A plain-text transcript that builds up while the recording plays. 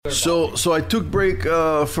So I took break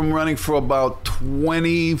from running for about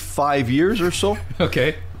 25 years or so.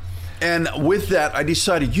 Okay. And with that, I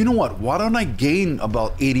decided, you know what? Why don't I gain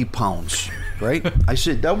about 80 pounds? Right? I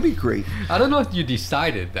said, that would be great. I don't know if you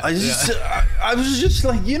decided that. I was just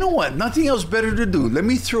like, you know what? Nothing else better to do. Let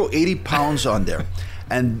me throw 80 pounds on there.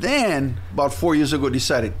 And then, about 4 years ago,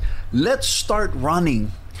 decided, let's start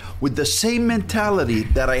running with the same mentality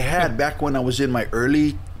that I had back when I was in my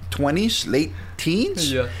early 20s, late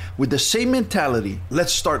teens. Yeah. With the same mentality,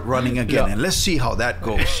 let's start running again. Yeah. And let's see how that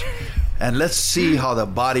goes. And let's see how the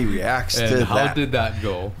body reacts to that. How did that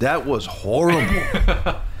go? That was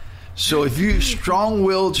horrible. So if you're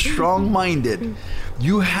strong-willed, strong-minded,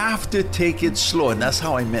 you have to take it slow. And that's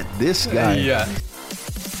how I met this guy. Yeah.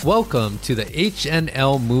 Welcome to the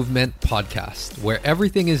HNL Movement Podcast, where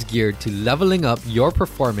everything is geared to leveling up your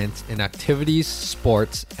performance in activities,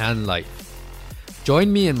 sports, and life.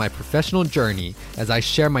 Join me in my professional journey as I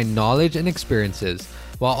share my knowledge and experiences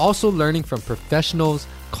while also learning from professionals,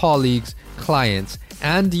 colleagues, clients,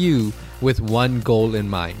 and you with one goal in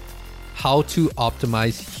mind: how to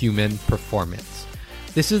optimize human performance.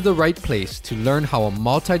 This is the right place to learn how a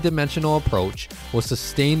multidimensional approach will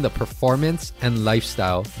sustain the performance and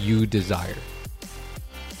lifestyle you desire.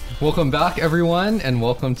 Welcome back, everyone, and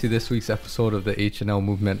welcome to this week's episode of the HNL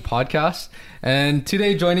Movement Podcast. And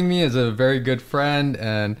today joining me is a very good friend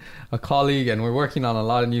and a colleague, and we're working on a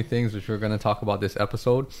lot of new things, which we're going to talk about this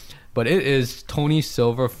episode. But it is Tony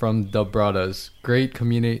Silva from The Brothers. Great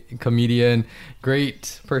comedian,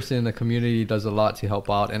 great person in the community, does a lot to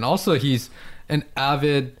help out. And also he's an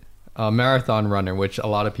avid marathon runner, which a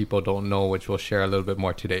lot of people don't know, which we'll share a little bit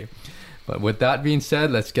more today. But with that being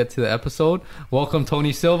said, let's get to the episode. Welcome,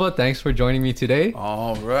 Tony Silva. Thanks for joining me today.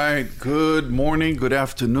 All right. Good morning, good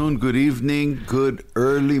afternoon, good evening, good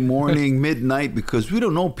early morning, midnight, because we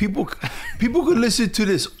don't know. People could listen to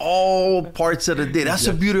this all parts of the day. That's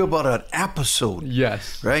the beauty about an episode.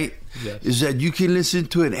 Yes. Right? Yes. Is that you can listen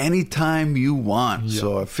to it anytime you want. Yeah.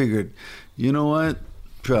 So I figured, you know what?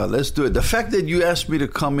 Let's do it. The fact that you asked me to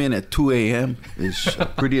come in at 2 a.m. is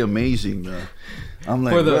pretty amazing. I'm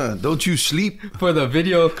like, don't you sleep? For the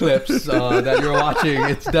video clips that you're watching,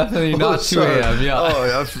 it's definitely not 2 a.m. Yeah.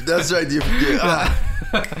 Oh, that's right. You're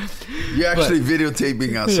actually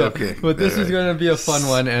videotaping us. Yeah, okay. But this is going to be a fun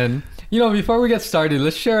one. And, before we get started,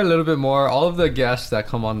 let's share a little bit more. All of the guests that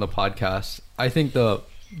come on the podcast, I think the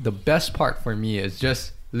best part for me is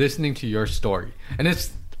just listening to your story. And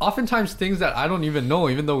it's oftentimes things that I don't even know,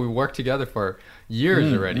 even though we worked together for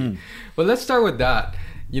years already. But let's start with that.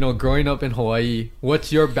 Growing up in Hawaii,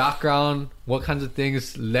 what's your background? What kinds of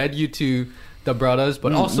things led you to The Brothers?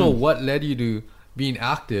 But also what led you to being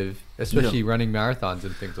active, especially running marathons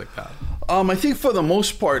and things like that? I think for the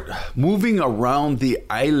most part, moving around the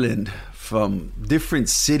island from different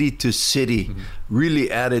city to city really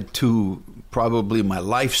added to probably my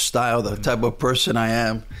lifestyle, the type of person I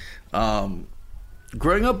am.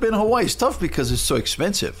 Growing up in Hawaii is tough because it's so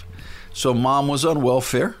expensive. So mom was on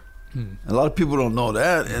welfare. A lot of people don't know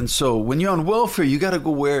that. And so when you're on welfare, you got to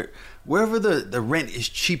go wherever the rent is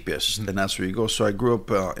cheapest. And that's where you go. So I grew up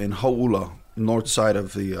in Hauula, north side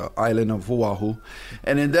of the island of Oahu.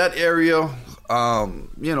 And in that area,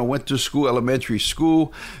 went to school, elementary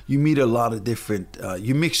school. You meet a lot of different,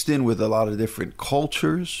 you mixed in with a lot of different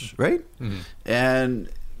cultures, right? And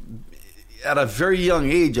at a very young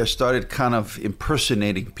age, I started kind of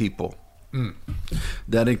impersonating people.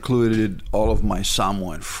 That included all of my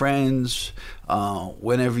Samoan friends.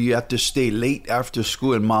 Whenever you had to stay late after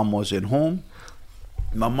school and mom wasn't home,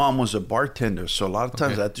 my mom was a bartender, so a lot of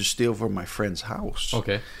times I had to stay over at my friend's house.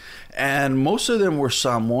 Okay. And most of them were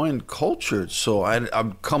Samoan cultured, so I'd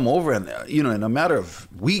come over and, in a matter of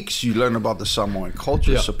weeks, you learn about the Samoan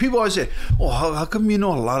culture. Yeah. So people always say, oh, how come you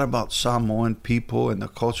know a lot about Samoan people and the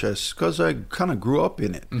culture? It's because I kind of grew up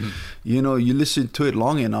in it. You listen to it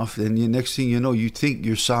long enough, and the next thing you know, you think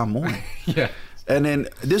you're Samoan. Yeah. And then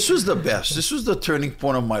this was the best. This was the turning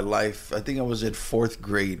point of my life. I think I was in 4th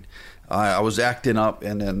grade. I was acting up,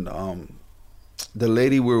 and then the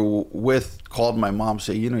lady we were with called my mom,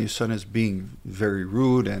 said, your son is being very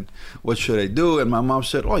rude, and what should I do? And my mom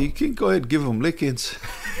said, oh, you can go ahead and give him lickings.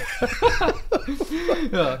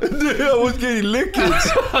 Yeah. I was getting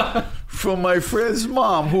lickings from my friend's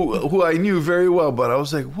mom, who I knew very well, but I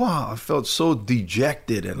was like, wow, I felt so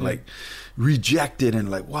dejected and like rejected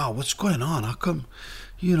and like, wow, what's going on? How come,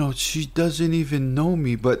 she doesn't even know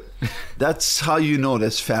me, but that's how you know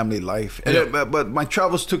that's family life. And but my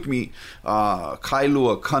travels took me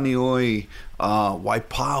Kailua, Kaneohe,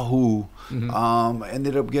 Waipahu.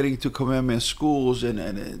 Ended up getting to Kamehameha schools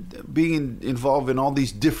and being involved in all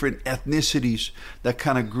these different ethnicities that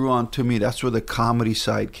kind of grew onto me. That's where the comedy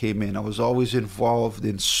side came in. I was always involved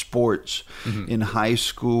in sports in high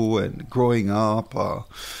school and growing up,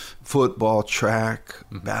 football, track,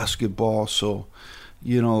 basketball. So,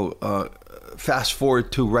 fast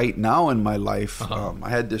forward to right now in my life, I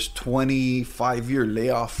had this 25-year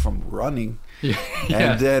layoff from running.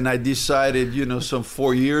 And then I decided, some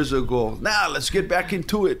 4 years ago, let's get back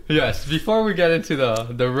into it. Yes, before we get into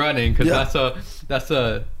the running, because that's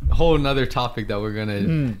a whole nother topic that we're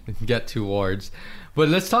gonna get towards. But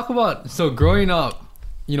let's talk about, so growing up,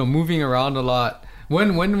 moving around a lot.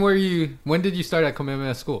 When did you start at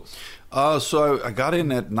Kamehameha schools? So I got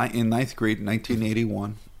in in ninth grade,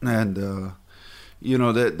 1981, and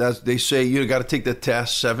they say you got to take the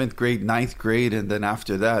test 7th grade, 9th grade, and then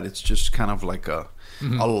after that it's just kind of like a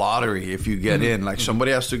lottery if you get in. Like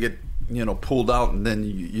somebody has to get pulled out, and then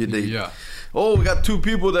we got 2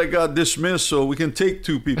 people that got dismissed, so we can take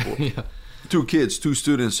 2 people, 2 kids, 2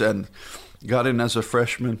 students, and got in as a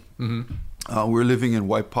freshman. We were living in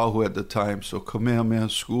Waipahu at the time, so Kamehameha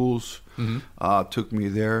schools took me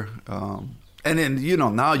there, and then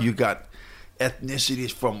now you got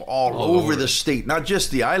ethnicities from all over the state, not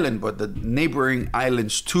just the island, but the neighboring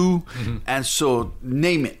islands too. And so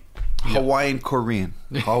name it, Hawaiian Korean,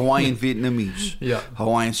 Hawaiian Vietnamese,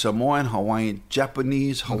 Hawaiian Samoan, Hawaiian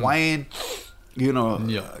Japanese, Hawaiian,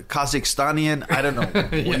 Kazakhstanian, I don't know.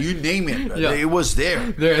 Well, you name it, it was there.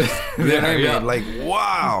 Like,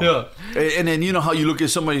 wow. And then how you look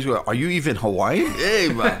at somebody and go, are you even Hawaiian?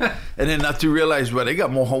 Hey, man. And then not to realize, they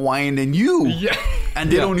got more Hawaiian than you. And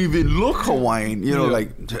they don't even look Hawaiian,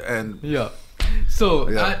 So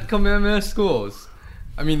at Kamehameha schools,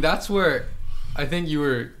 I mean, that's where I think you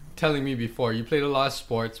were telling me before, you played a lot of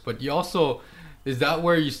sports, but you also, is that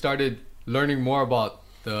where you started learning more about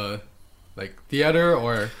the theater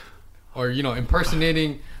or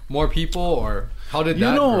impersonating more people, or how did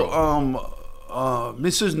that grow?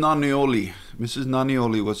 Mrs.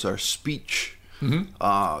 Nanioli was our speech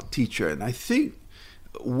teacher, and I think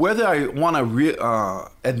whether I want to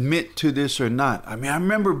admit to this or not, I mean, I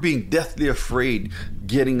remember being deathly afraid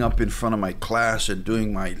getting up in front of my class and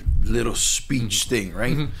doing my little speech thing,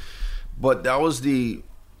 right? But that was the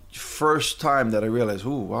first time that I realized,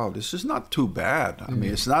 oh, wow, this is not too bad. I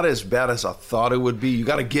mean, it's not as bad as I thought it would be. You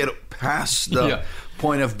got to get past the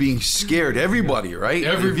point of being scared. Everybody, right?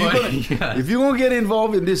 Everybody. If you're going to get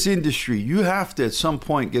involved in this industry, you have to at some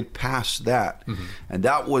point get past that. And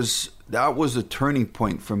that was a turning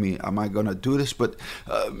point for me. Am I going to do this? But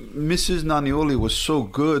Mrs. Nanioli was so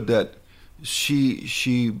good that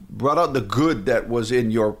she brought out the good that was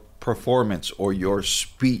in your performance or your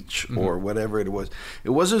speech or whatever it was.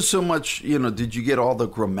 It wasn't so much, did you get all the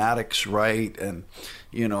grammatics right, and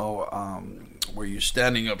were you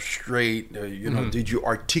standing up straight, did you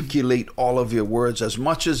articulate all of your words, as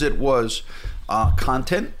much as it was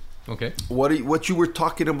content. Okay. What you were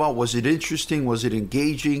talking about, was it interesting, was it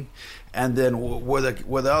engaging, and then were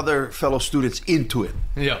the other fellow students into it?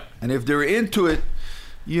 Yeah. And if they're into it,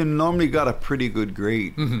 you normally got a pretty good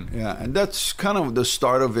grade. Yeah, and that's kind of the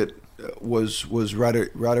start of it. Was right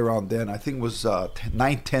around then. I think it was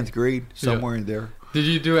 9th, 10th grade, somewhere in there. Did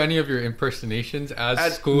you do any of your impersonations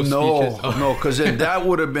as school speeches? No, because that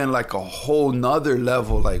would have been like a whole nother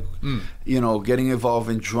level, like, getting involved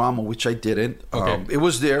in drama, which I didn't. Okay. It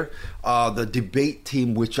was there. The debate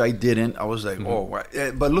team, which I didn't. I was like,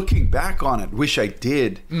 but looking back on it, wish I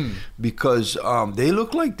did, because they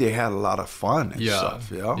looked like they had a lot of fun and stuff.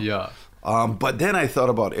 Yeah. But then I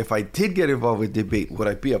thought about, if I did get involved with debate, would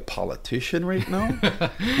I be a politician right now?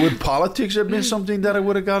 Would politics have been something that I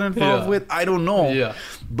would have got involved with? I don't know. Yeah.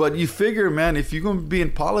 But you figure, man, if you're going to be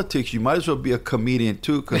in politics, you might as well be a comedian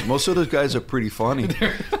too, because most of those guys are pretty funny.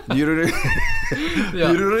 You know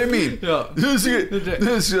what I mean? Yeah.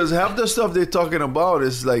 Because half the stuff they're talking about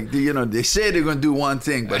is like, they say they're going to do one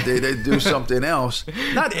thing, but they do something else.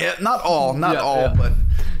 Not all, but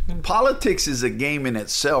politics is a game in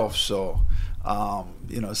itself. So,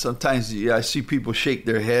 sometimes I see people shake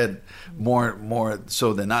their head more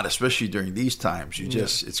so than not, especially during these times.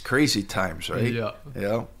 It's crazy times, right?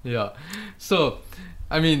 Yeah. So,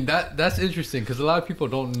 I mean, that's interesting, because a lot of people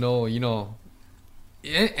don't know,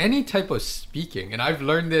 any type of speaking, and I've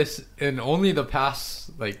learned this in only the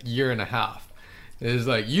past year and a half, is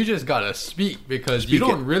you just gotta speak, because you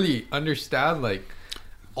don't really understand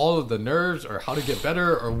all of the nerves or how to get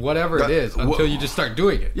better or whatever it is until you just start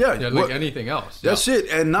doing it. Yeah, like anything else. That's it.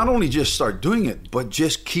 And not only just start doing it, but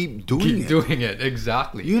just keep doing it.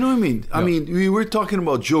 Exactly. You know what I mean? I mean, we were talking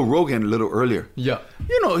about Joe Rogan a little earlier. Yeah.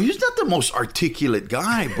 You know, he's not the most articulate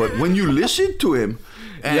guy, but when you listen to him,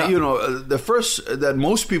 and you know, the first that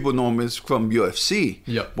most people know him is from UFC.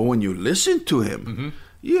 Yeah. But when you listen to him,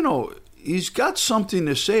 you know, he's got something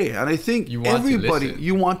to say, and I think you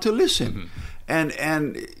want to listen. And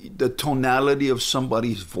the tonality of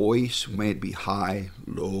somebody's voice may be high,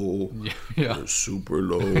 low, or super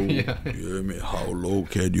low. I mean, how low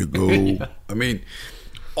can you go? I mean,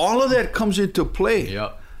 all of that comes into play.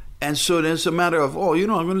 Yeah. And so then it's a matter of,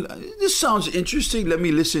 this sounds interesting. Let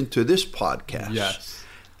me listen to this podcast. Yes.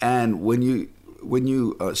 And when you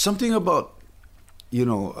something about,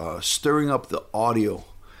 stirring up the audio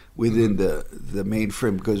within the main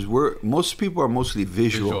frame, because most people are mostly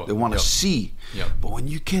visual. They want to see. Yep. But when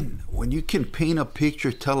you can paint a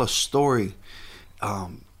picture, tell a story,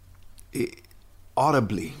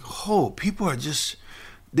 audibly, people are just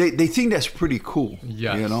they think that's pretty cool.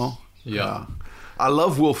 Yes. You know. Yeah. I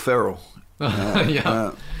love Will Ferrell.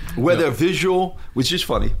 Whether visual, which is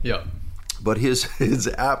funny. Yeah. But his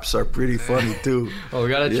apps are pretty funny too. Oh, we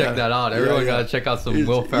gotta check that out. Everyone gotta check out some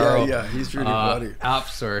Will Ferrell. He's really funny.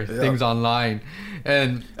 Apps or things online.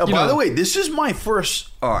 And by the way, this is my first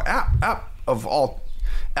app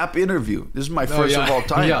interview. This is my first of all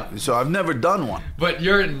time. Yeah. So I've never done one. But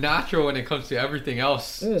you're natural when it comes to everything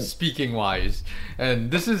else, speaking wise. And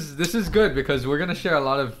this is good because we're gonna share a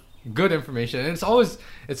lot of good information. And it's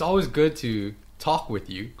always good to talk with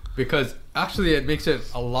you, because actually it makes it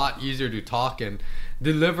a lot easier to talk and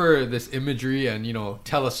deliver this imagery and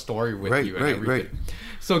tell a story with you and everything. Right.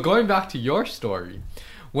 So going back to your story,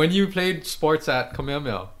 when you played sports at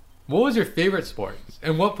Kamehameha, what was your favorite sport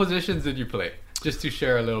and what positions did you play? Just to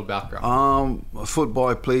share a little background. Football,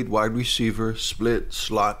 I played wide receiver, split,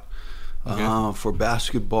 slot. For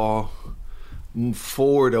basketball,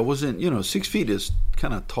 forward, I wasn't, 6 feet is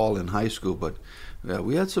kind of tall in high school, but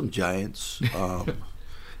we had some giants.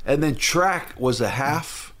 And then track was a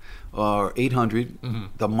half or 800,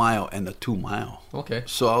 the mile and the 2 mile. Okay.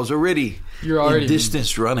 So I was already in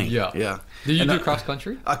distance running. Yeah. Did you do cross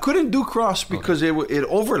country? I couldn't do cross because it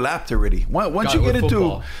overlapped already. Once you get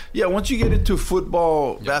into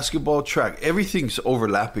football, basketball, track, everything's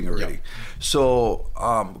overlapping already. Yep. So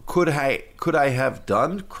could I have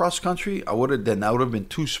done cross country? I would have. Then that would have been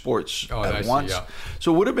 2 sports at once.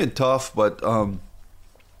 So it would have been tough, but.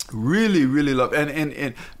 Really, really love,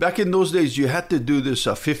 and back in those days, you had to do this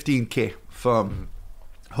 15K from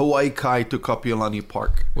Hawaii Kai to Kapiolani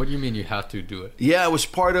Park. What do you mean you had to do it? Yeah, it was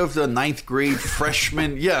part of the 9th grade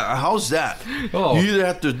freshman. Yeah, how's that? You either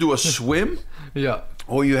had to do a swim,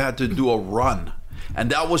 or you had to do a run, and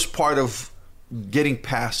that was part of getting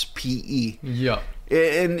past PE. Yeah.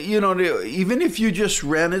 And even if you just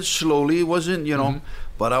ran it slowly, it wasn't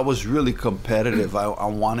but I was really competitive. I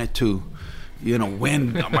wanted to.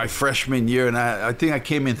 Win my freshman year, and I think I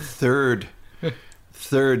came in third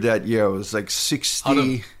that year. It was like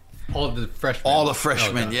 60. All the freshmen. All the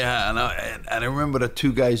freshmen, And I remember the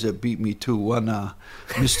 2 guys that beat me too. One,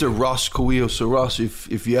 Mr. Ross Coelho. So Ross,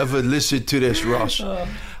 if you ever listen to this, Ross.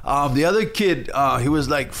 The other kid, he was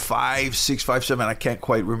like 5'6", 5'7". I can't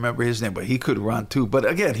quite remember his name, but he could run too. But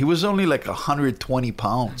again, he was only like 120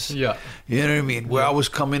 pounds. Yeah. You know what I mean? Where I was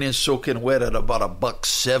coming in soaking wet at about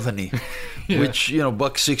 $170, which,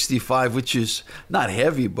 $165, which is not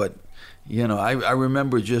heavy, but I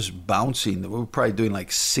remember just bouncing. We were probably doing like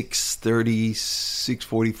 6:30,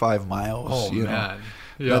 6:45 miles. Oh, man.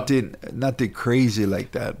 Yeah. Nothing crazy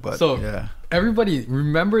like that, but everybody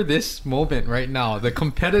remember this moment right now, the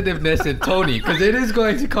competitiveness in Tony, because it is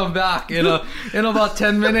going to come back in about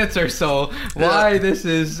 10 minutes or so. Why this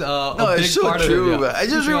is a big it's so part true, of it. I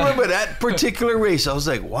just remember that particular race. I was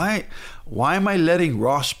like, why am I letting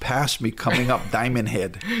Ross pass me coming up Diamond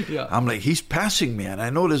Head? I'm like, he's passing me, and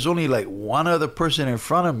I know there's only like one other person in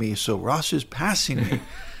front of me, so Ross is passing me.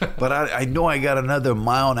 But I know I got another 1.5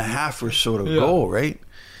 miles or so to go, right?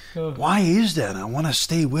 Why is that? I want to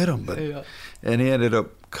stay with him, but and he ended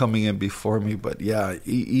up coming in before me. But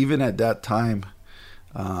even at that time,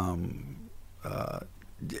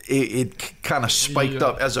 it kind of spiked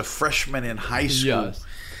up as a freshman in high school.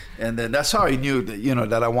 And then that's how I knew that,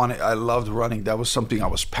 that I loved running. That was something I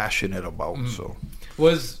was passionate about. So,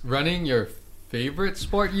 was running your favorite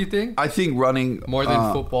sport, you think? I think running more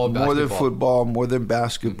than football, basketball. More than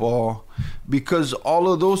basketball. because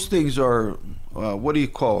all of those things are, what do you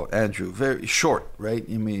call, Andrew? Very short, right?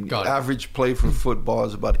 I mean, average play for football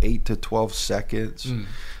is about 8 to 12 seconds.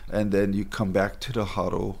 And then you come back to the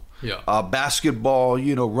huddle. Yeah. Basketball,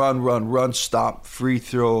 run, stop, free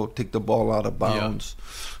throw, take the ball out of bounds.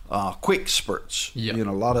 Quick spurts. Yeah.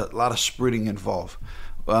 A lot of sprinting involved.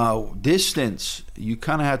 Distance, you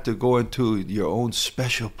kind of have to go into your own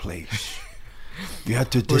special place. You have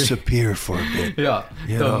to disappear for a bit. Yeah,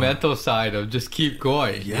 the mental side of just keep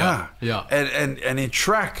going. Yeah. And in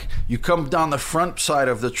track, you come down the front side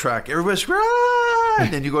of the track, everybody's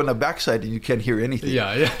and then you go on the back side and you can't hear anything.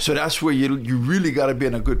 Yeah. So that's where you really got to be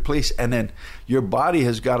in a good place, and then your body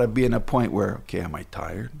has got to be in a point where, okay, am I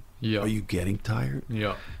tired? Yeah. Are you getting tired?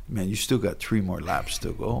 Yeah. Man, you still got 3 more laps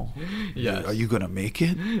to go. Yes. Are you going to make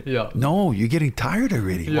it? Yeah. No, you're getting tired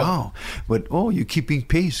already. Yeah. Wow. But, you're keeping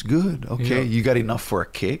pace. Good. Okay. You got enough for a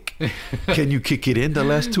kick? Can you kick it in the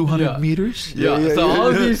last 200 meters? Yeah. So all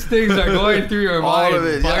of these things are going through your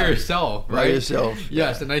mind by yourself, right? By yourself.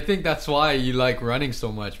 Yes. And I think that's why you like running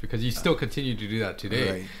so much, because you still continue to do that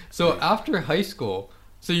today. Right. So after high school,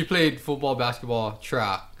 so you played football, basketball,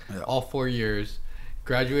 track, all 4 years.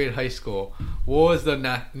 Graduated high school. What was the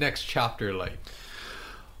next chapter like?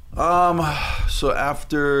 So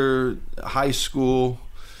after high school,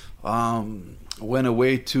 went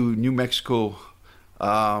away to New Mexico.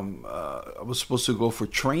 I was supposed to go for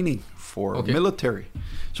training for military.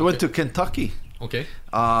 So I went to Kentucky. Okay.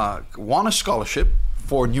 Won a scholarship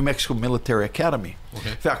for New Mexico Military Academy. Okay.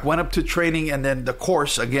 In fact, went up to training, and then the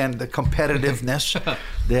course, again, the competitiveness.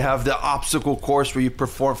 They have the obstacle course where you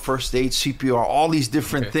perform first aid, CPR, all these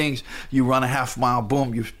different things. You run a half mile,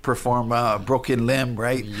 boom, you perform a broken limb,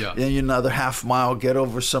 right? Yeah. Then another half mile, get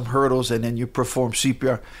over some hurdles, and then you perform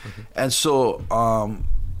CPR. And so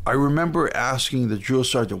I remember asking the drill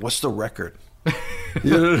sergeant, what's the record?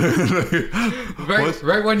 Right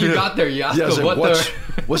when you got there, you asked him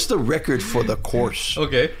what's the record for the course?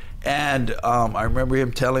 Okay. And I remember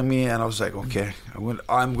him telling me, and I was like, okay,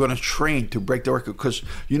 I'm going to train to break the record, because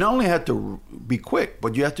you not only have to be quick,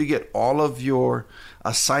 but you have to get all of your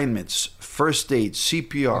assignments, first aid,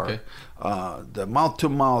 CPR, the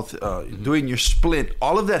mouth-to-mouth, doing your splint,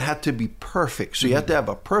 all of that had to be perfect. So you have to have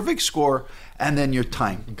a perfect score and then your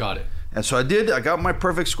time. Got it. And so I did. I got my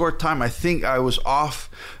perfect score time. I think I was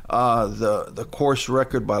off the course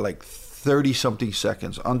record by like 30-something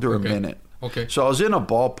seconds, under a minute. Okay. So I was in a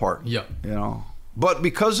ballpark. Yeah. But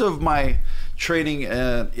because of my training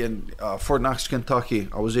in Fort Knox, Kentucky,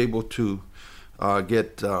 I was able to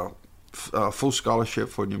get a full scholarship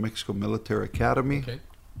for New Mexico Military Academy. Okay.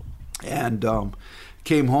 And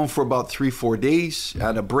came home for about 3-4 days.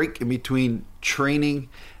 Had a break in between training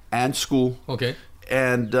and school. Okay.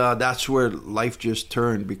 And that's where life just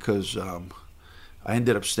turned, because I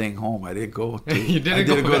ended up staying home. I didn't go. I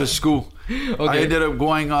didn't go to school. Okay. I ended up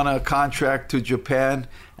going on a contract to Japan,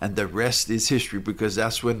 and the rest is history, because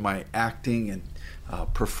that's when my acting and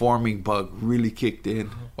performing bug really kicked in.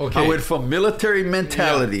 Okay. I went from military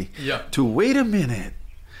mentality to, wait a minute,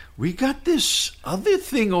 we got this other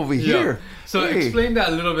thing over here. So explain that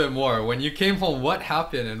a little bit more. When you came home, what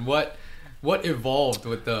happened, and what evolved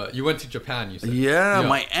with you went to Japan, you said? Yeah,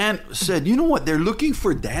 my aunt said, you know what, they're looking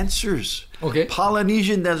for dancers. Okay.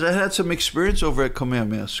 Polynesian dancers. I had some experience over at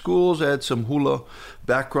Kamehameha Schools. I had some hula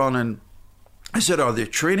background, and I said, are they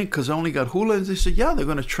training? Because I only got hula. And they said, yeah, they're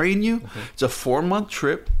going to train you. Okay. It's a 4-month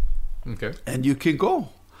trip. Okay. And you can go.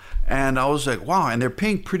 And I was like, wow. And they're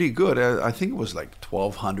paying pretty good. I think it was like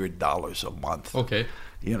 $1,200 a month. Okay.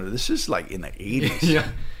 This is like in the 80s. Yeah.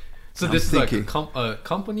 So this is like a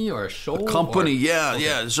company or a show? A company, yeah.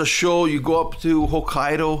 It's a show. You go up to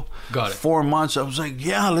Hokkaido. Got it. 4 months. I was like,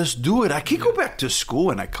 yeah, let's do it. I can go back to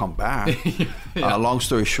school and I come back. Long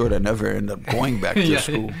story short, I never ended up going back to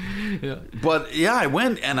school. Yeah. But I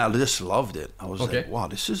went and I just loved it. I was like, wow,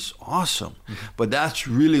 this is awesome. Mm-hmm. But that's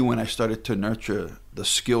really when I started to nurture the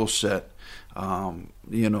skill set,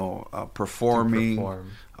 performing.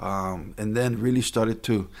 And then really started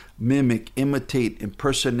to mimic, imitate,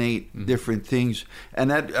 impersonate different things. And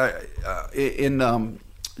that in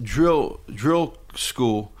drill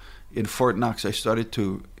school in Fort Knox, I started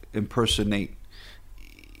to impersonate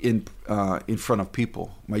in front of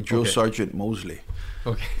people. My drill sergeant Mosley.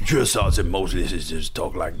 Okay. Drill Sergeant Mosley is just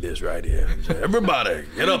talk like this right here. Say, everybody,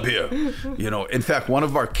 get up here. In fact, one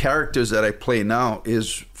of our characters that I play now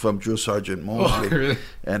is from Drill Sergeant Mosley. Oh, really?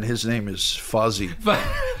 And his name is Fuzzy.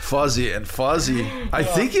 Fuzzy. And Fuzzy, I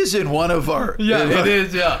think, is in one of our... Yeah, it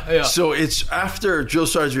is, yeah. So it's after Drill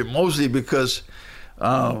Sergeant Mosley, because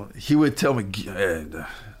he would tell me,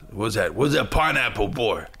 what's that pineapple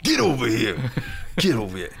boy? Get over here. Get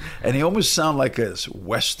over here. And he almost sounded like a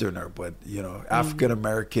Westerner, but,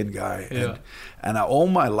 African-American guy. Yeah. And I owe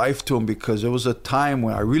my life to him because there was a time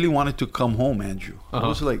when I really wanted to come home, Andrew. I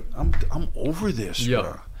was like, I'm over this,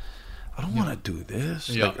 bro. I don't want to do this.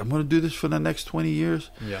 Yeah. Like, I'm going to do this for the next 20 years.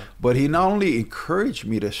 Yeah. But he not only encouraged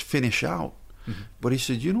me to finish out, but he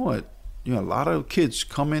said, you know what? A lot of kids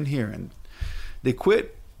come in here and they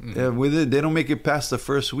quit. With it, they don't make it past the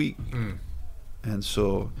first week. And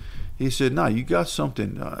so he said, no, you got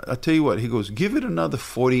something. I tell you what, he goes, give it another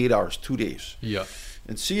 48 hours, 2 days. Yeah.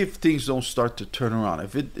 And see if things don't start to turn around.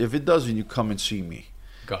 If it doesn't, you come and see me.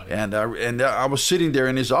 Got it. And I was sitting there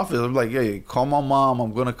in his office. I'm like, hey, call my mom.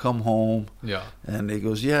 I'm going to come home. Yeah. And he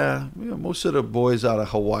goes, yeah, most of the boys out of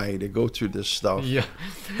Hawaii, they go through this stuff. Yeah.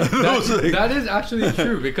 That is actually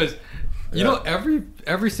true because,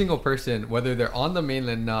 every single person, whether they're on the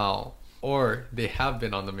mainland now or they have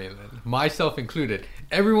been on the mainland, myself included,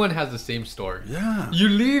 everyone has the same story. Yeah. You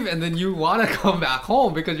leave and then you want to come back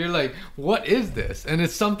home because you're like, what is this? And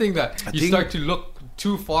it's something that you start to look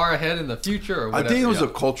too far ahead in the future or whatever. I think it was a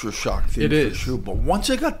culture shock thing. It is. For sure. But once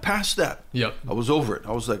I got past that, I was over it.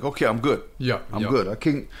 I was like, okay, I'm good. I'm good. I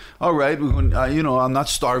can, all right, I'm not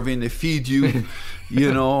starving. They feed you,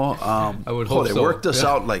 I would hope they worked us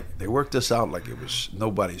out like it was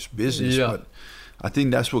nobody's business. Yeah. But I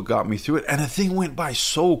think that's what got me through it. And the thing went by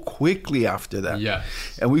so quickly after that. Yeah.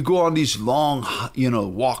 And we go on these long,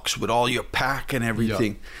 walks with all your pack and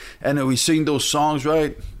everything. Yeah. And then we sing those songs,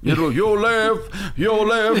 right? Your left, right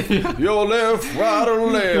or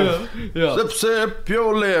left. Yeah. Sip, sip,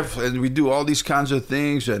 your left. And we do all these kinds of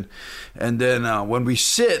things. And then when we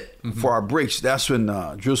sit for our breaks, that's when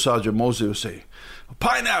Drill Sergeant Mosley will say,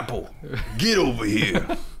 Pineapple, get over here.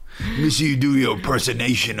 Let me see you do your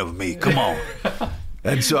impersonation of me. Come on.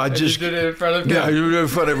 And so I just did it in front of I did it in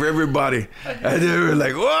front of everybody. And they were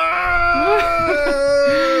like, whoa!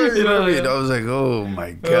 You know what I mean? I was like, oh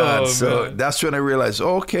my God. So man. That's when I realized,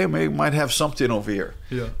 okay, maybe I might have something over here.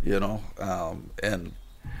 Yeah. And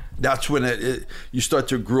that's when you start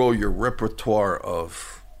to grow your repertoire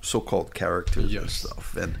of so-called characters and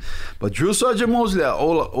stuff. But Drill Sergeant Mosley, I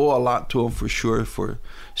owe a lot to him for sure, for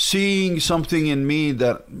seeing something in me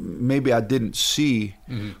that maybe I didn't see,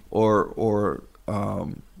 or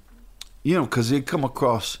because they come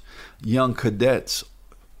across young cadets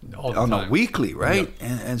on a weekly, right?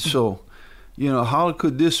 Yeah. And so, how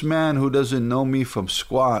could this man who doesn't know me from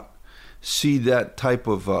squat see that type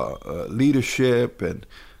of leadership? And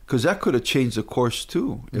because that could have changed the course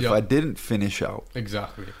too if I didn't finish out.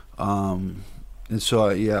 Exactly. And so,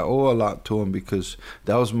 I owe a lot to him because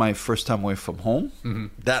that was my first time away from home,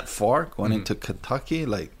 that far, going into Kentucky.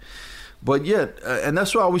 But yet, and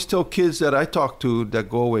that's why I always tell kids that I talk to that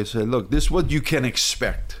go away and say, look, this is what you can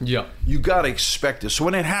expect. Yeah. You got to expect it. So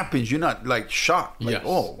when it happens, you're not shocked.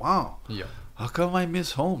 Oh, wow. Yeah. How come I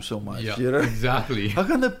miss home so much? Yeah, exactly. How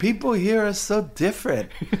come the people here are so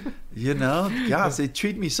different? Gosh, they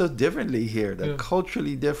treat me so differently here. They're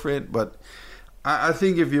culturally different. But I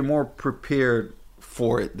think if you're more prepared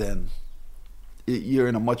for it, then you're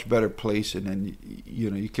in a much better place, and then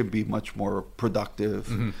you can be much more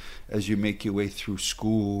productive as you make your way through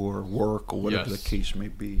school or work or whatever the case may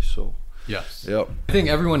be. So yes, yep. I think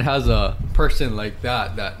everyone has a person like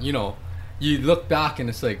that you look back and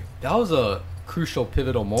it's like, that was a crucial,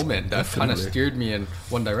 pivotal moment that kind of steered me in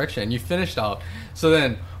one direction. And you finished out. So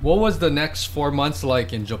then, what was the next 4 months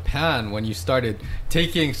like in Japan when you started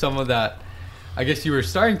taking some of that? I guess you were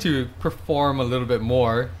starting to perform a little bit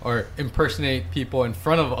more or impersonate people in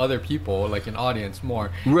front of other people, like an audience more.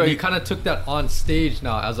 Right. And you kind of took that on stage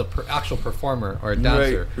now as a actual performer or a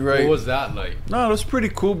dancer. Right. What was that like? No, that's pretty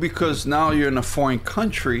cool because now you're in a foreign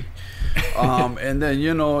country. And then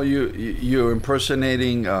you're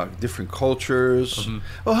impersonating different cultures.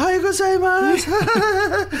 Ohayou gozaimasu.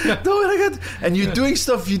 And you're doing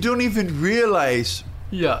stuff you don't even realize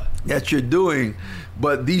that you're doing.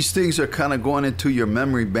 But these things are kind of going into your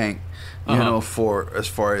memory bank, for as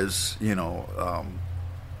far as you're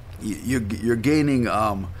gaining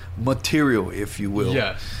material, if you will.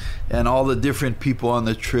 Yes. And all the different people on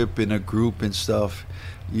the trip in a group and stuff,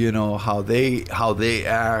 how they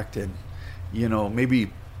act, and maybe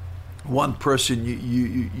one person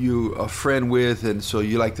you a friend with, and so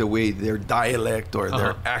you like the way their dialect or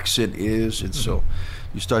their accent is, and so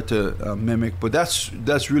you start to mimic. But that's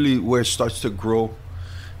really where it starts to grow.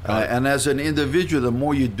 And as an individual, the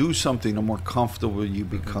more you do something, the more comfortable you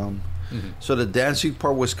become. So the dancing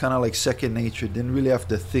part was kind of like second nature. Didn't really have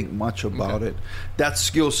to think much about it. That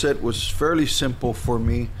skill set was fairly simple for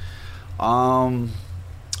me.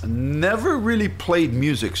 never really played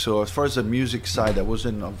music. So as far as the music side, that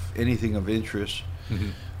wasn't of anything of interest.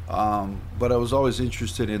 But I was always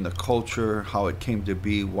interested in the culture, how it came to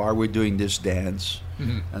be, why we're doing this dance,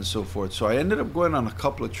 and so forth. So I ended up going on a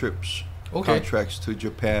couple of trips, contracts to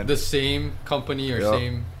Japan. The same company or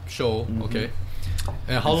same show, okay.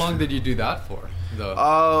 And how long did you do that for?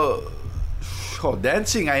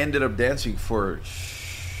 Dancing, I ended up dancing for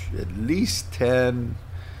at least 10,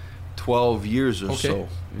 12 years or so.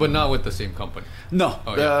 But not with the same company? No.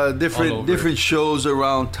 Different shows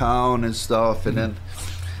around town and stuff. And then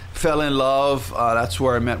fell in love. That's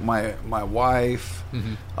where I met my wife.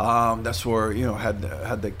 That's where,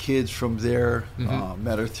 had the kids from there.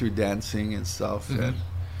 Met her through dancing and stuff. And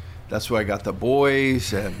that's where I got the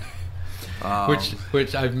boys. And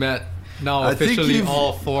which I've met now officially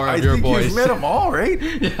all four of your boys. I think you've met them all, right?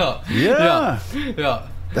 Yeah.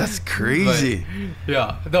 That's crazy.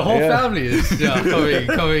 But, the whole family is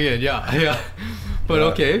coming in. But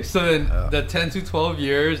okay, so then the 10 to 12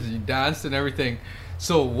 years you danced and everything.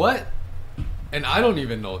 So what? And I don't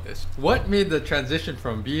even know this. What made the transition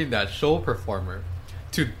from being that show performer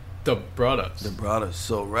to the Brothers? The Brothers.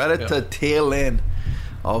 So right at the tail end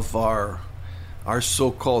of our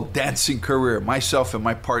so-called dancing career, myself and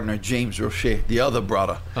my partner James Roche, the other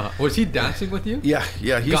brother. Was he dancing with you? Yeah,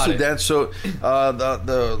 he used to dance. So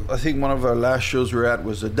I think one of our last shows we were at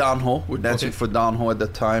was the Downho. We're dancing for Downho at the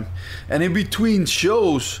time, and in between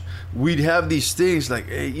shows we'd have these things like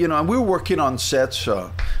and we were working on sets,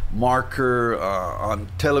 marker on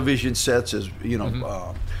television sets, as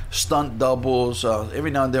stunt doubles. Every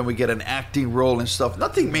now and then we get an acting role and stuff.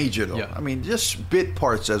 Nothing major though. I mean, just bit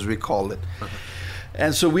parts as we call it.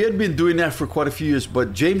 And so we had been doing that for quite a few years,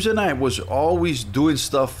 but James and I was always doing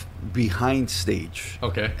stuff behind stage.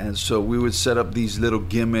 And so we would set up these little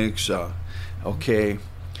gimmicks.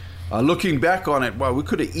 Looking back on it, wow, we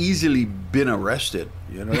could have easily been arrested.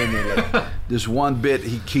 You know what I mean? Like, this one bit,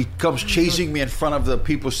 he comes chasing me in front of the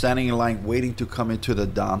people standing in line waiting to come into the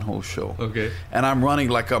Downho show. And I'm running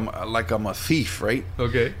like I'm a thief, right?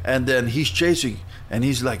 And then he's chasing, and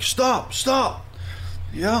he's like, stop.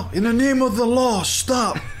 Yeah, in the name of the law,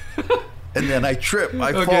 stop. And then I trip,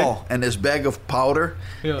 I fall, and this bag of powder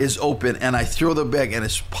is open, and I throw the bag, and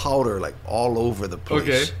it's powder like all over the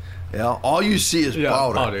place. All you see is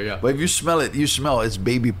powder. But if you smell it, it's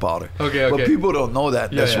baby powder. But people don't know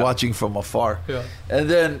that. That's watching from afar. And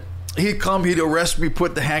then he'd arrest me,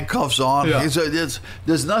 put the handcuffs on. He said,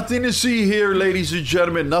 there's nothing to see here, ladies and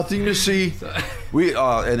gentlemen, nothing to see.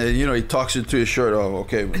 And then, he talks into his shirt.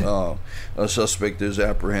 A suspect is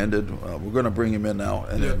apprehended. We're going to bring him in now.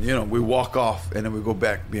 And then, we walk off, and then we go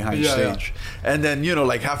back behind stage. And then,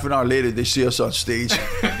 like half an hour later, they see us on stage.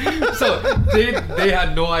 So they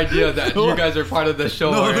had no idea that you guys are part of the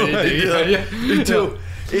show or anything.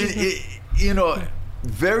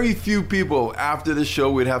 Very few people after the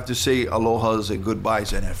show would have to say alohas and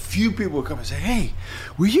goodbyes, and a few people would come and say, hey,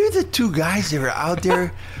 were you the two guys that were out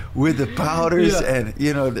there with the powders and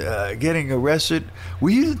getting arrested? Were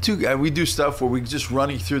you the two guys? We do stuff where we're just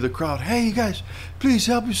running through the crowd. Hey, you guys, please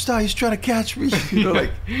help him stop. He's trying to catch me.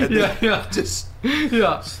 Just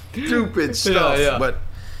stupid stuff. But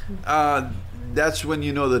that's when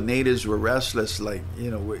the natives were restless. Like,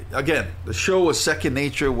 again, the show was second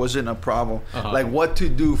nature, wasn't a problem. Like what to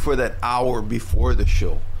do for that hour before the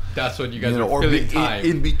show. That's when you guys were filling time.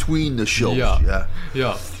 In between the shows.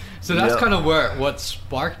 So that's kind of what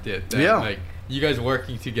sparked it. Like you guys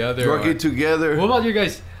working together. What about you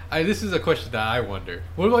guys? This is a question that I wonder.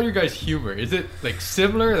 What about your guys' humor? Is it like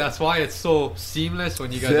similar? That's why it's so seamless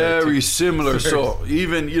when you guys very similar. So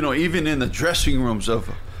even in the dressing rooms of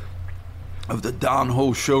the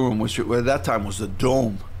Downho showroom, which at that time was the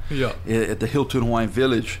Dome, at the Hilton Hawaiian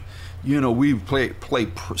Village, we play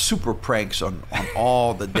super pranks on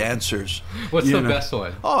all the dancers. What's the best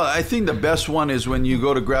one? I think the best one is when you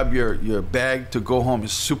go to grab your bag to go home.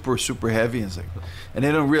 It's super, super heavy. And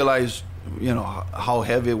they don't realize, how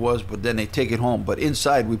heavy it was, but then they take it home. But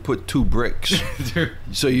inside we put 2 bricks.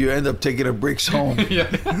 So you end up taking the bricks home.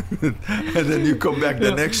 And then you come back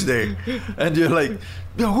the next day and you're like,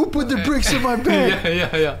 who put the bricks in my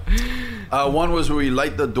bag? One was where we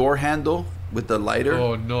light the door handle with the lighter.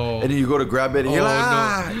 Oh no! And then you go to grab it, and you're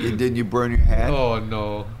like, and then you burn your hand. Oh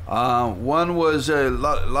no! One was a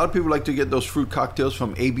lot of people like to get those fruit cocktails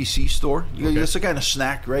from ABC store. It's a kind of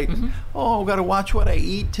snack, right? Oh, got to watch what I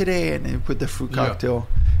eat today, and then put the fruit cocktail.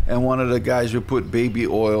 And one of the guys would put baby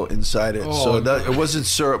oil inside it. It wasn't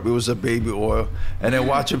syrup, it was a baby oil. And then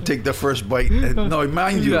watch him take the first bite. And,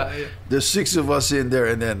 mind you, there's 6 of us in there,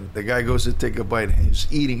 and then the guy goes to take a bite, and he's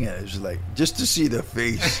eating it. It's like, just to see the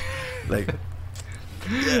face. Like,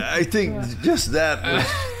 I think just that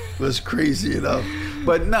was crazy enough.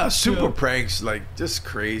 But no, super pranks, like just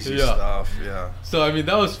crazy stuff. Yeah. So I mean,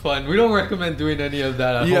 that was fun. We don't recommend doing any of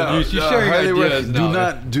that at home. You share your ideas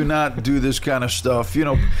now. Do not do this kind of stuff. You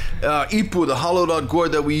know, ipu, the hollowed out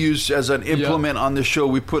gourd that we use as an implement on the show,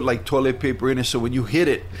 we put like toilet paper in it. So when you hit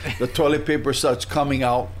it, the toilet paper starts coming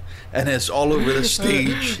out. And it's all over the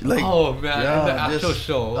stage. Like, oh man, the actual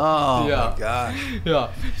show. Oh my gosh.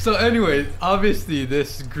 Yeah. So anyway, obviously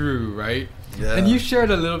this grew, right? Yeah. And you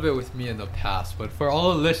shared a little bit with me in the past, but for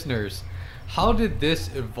all the listeners, how did this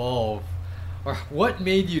evolve? Or what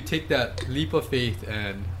made you take that leap of faith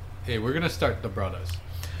and, hey, we're going to start the Brothers?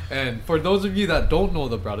 And for those of you that don't know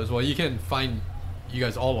the Brothers, well, you can find you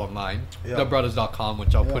guys all online, thebrothers.com,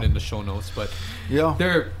 which I'll put in the show notes. But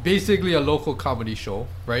they're basically a local comedy show,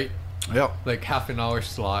 right? Yeah. Like half an hour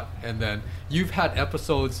slot. And then you've had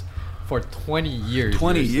episodes for 20 years.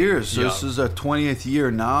 20 years. So this is our 20th year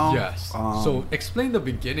now. Yes. So explain the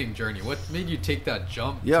beginning journey. What made you take that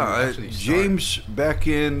jump? Yeah, James back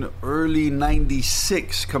in early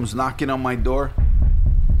 96 comes knocking on my door.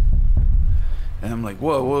 And I'm like,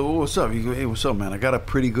 whoa, what's up? He goes, hey, what's up, man? I got a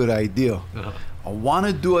pretty good idea. I want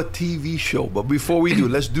to do a TV show. But before we do,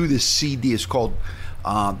 let's do this CD. It's called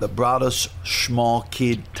The Brothers Small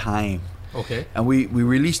Kid Time. Okay. And we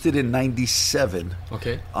released it in 97.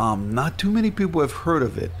 Okay. Not too many people have heard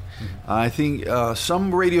of it. Mm-hmm. I think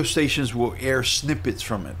some radio stations will air snippets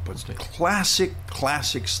from it, but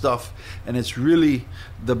classic stuff. And it's really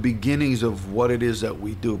the beginnings of what it is that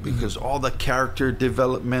we do, because all the character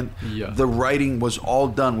development, the writing was all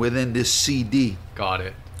done within this CD. Got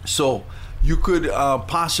it. So you could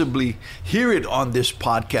possibly hear it on this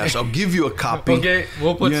podcast. I'll give you a copy. Okay,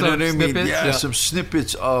 we'll put some snippets. Yeah, some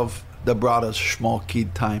snippets of The Brothers Small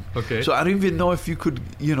Kid Time. Okay. So I don't even know if you could,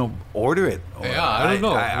 order it. I don't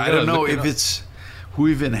know. I don't know if it's who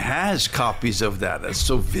even has copies of that. That's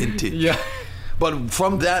so vintage. Yeah. But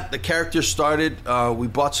from that, the character started. We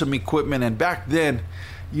bought some equipment, and back then,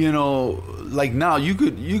 like now, you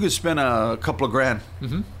could spend a couple of grand.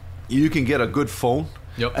 Mm-hmm. You can get a good phone.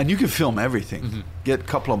 Yep. And you can film everything. Mm-hmm. Get a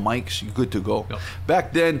couple of mics, you're good to go. Yep.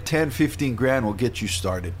 Back then, 10, 15 grand will get you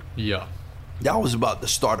started. Yeah. That was about the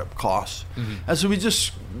startup cost. Mm-hmm. And so we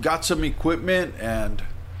just got some equipment and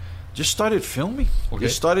just started filming. Okay.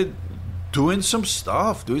 Just started doing some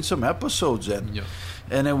stuff, doing some episodes. And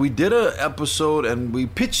then we did an episode and we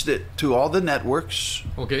pitched it to all the networks.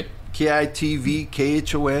 Okay. KITV,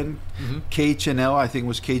 KHON, KHNL, I think it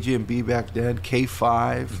was KGMB back then,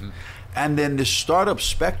 K5. Mm-hmm. And then the startup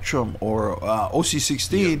Spectrum or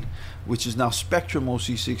OC16, which is now Spectrum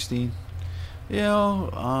OC16,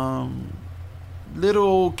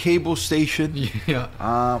 little cable station. Yeah.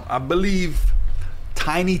 I believe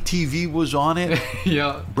Tiny TV was on it.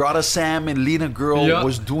 Yeah. Brother Sam and Lena Girl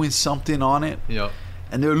was doing something on it. Yeah.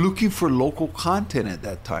 And they're looking for local content at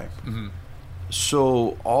that time. Mm-hmm.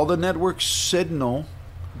 So all the networks said no.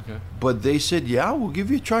 Okay. But they said, yeah, we'll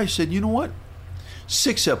give you a try. I said, you know what?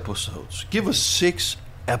 6 episodes. Give us 6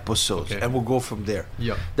 episodes, and we'll go from there.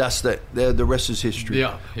 Yeah, that's the rest is history.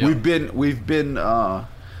 Yeah. We've been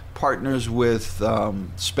partners with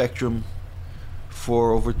Spectrum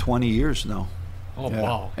for over 20 years now. Oh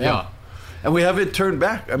wow! Yeah, and we haven't turned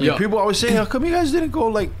back. I mean, people always say, "How come you guys didn't go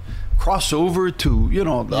like cross over to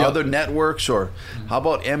the other networks?" Or how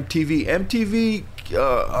about MTV? MTV,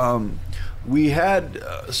 we had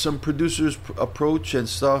some producers approach and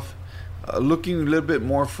stuff. Looking a little bit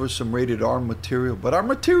more for some rated R material, but our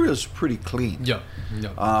material is pretty clean.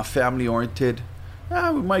 Family oriented.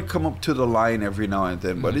 We might come up to the line every now and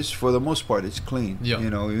then, but it's for the most part it's clean. You're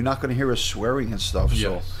not going to hear us swearing and stuff.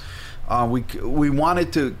 So we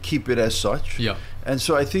wanted to keep it as such. And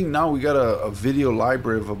so I think now we got a video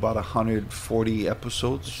library of about 140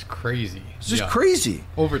 episodes. It's crazy. It's just crazy.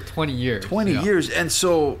 Over 20 years. 20 years. And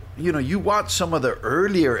so, you watch some of the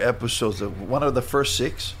earlier episodes of one of the first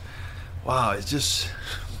 6. Wow, it's just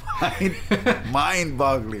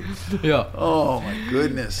mind-boggling. Yeah. Oh my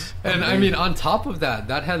goodness. And I mean, on top of that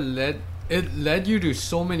had led you to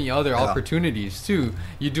so many other opportunities too.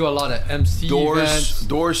 You do a lot of MC events.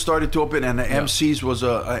 Doors started to open, and the MCs was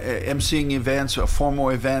MCing events,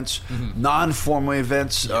 formal events, non-formal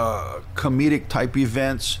events, comedic type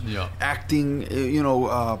events, acting.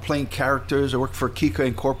 Playing characters. I worked for Kika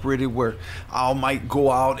Incorporated, where I might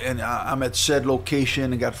go out and I'm at said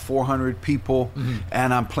location and got 400 people,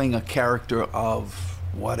 and I'm playing a character of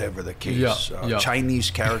whatever the case,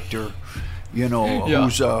 Chinese character.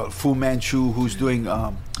 Who's Fu Manchu, who's doing,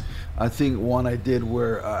 I think one I did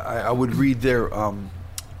where I would read their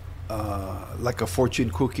like a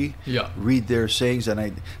fortune cookie. Yeah. Read their sayings, and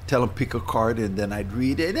I'd tell them pick a card, and then I'd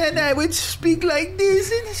read it, and I would speak like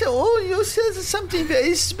this, and say, "Oh, you said something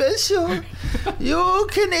very special. You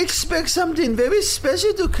can expect something very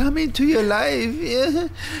special to come into your life. Yeah.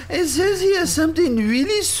 It says here something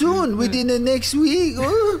really soon, within the next week.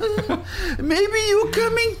 Oh, maybe you're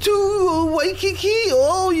coming to Waikiki.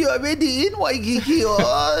 Oh, you're already in Waikiki.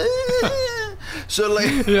 Oh." So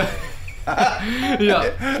like. Yeah.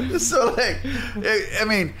 Yeah. So like, I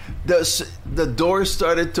mean, the doors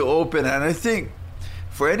started to open, and I think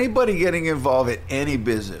for anybody getting involved in any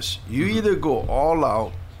business, you either go all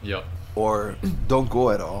out, Yeah. or don't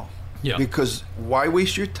go at all. Yeah. Because why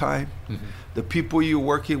waste your time? The people you're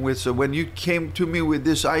working with. So when you came to me with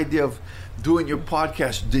this idea of doing your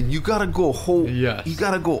podcast, then you gotta go whole. Yes. You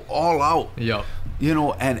gotta go all out. Yeah. You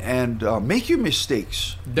know, and make your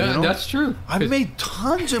mistakes. You know? That's true. I've made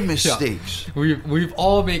tons of mistakes. We've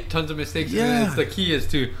all made tons of mistakes. Yeah. And it's the key is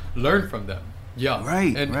to learn from them. Yeah.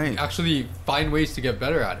 Right, And right. actually find ways to get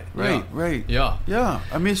better at it. Right, Yeah. right. Yeah. Yeah.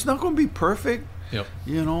 I mean, it's not going to be perfect. Yep.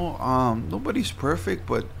 You know, nobody's perfect,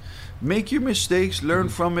 but make your mistakes, learn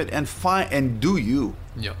from it, and do you.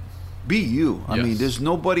 Yep. Be you. I mean, Yes. there's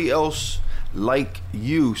nobody else like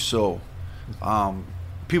you. So,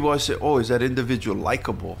 people always say, "Oh, is that individual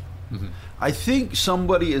likable?" I think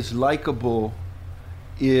somebody is likable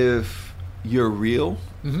if you're real,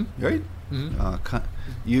 right?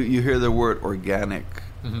 You hear the word organic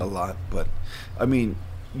a lot, but I mean,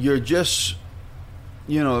 you're just,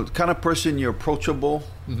 you know, the kind of person you're approachable.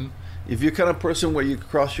 If you're kind of person where you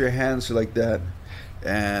cross your hands like that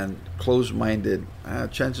and closed-minded,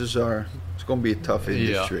 chances are it's going to be a tough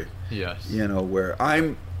industry. Yes. You know, where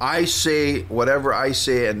I say whatever I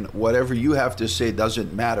say, and whatever you have to say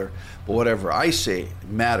doesn't matter, but whatever I say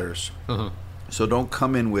matters. So don't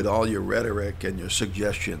come in with all your rhetoric and your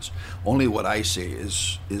suggestions. Only what I say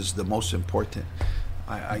is the most important.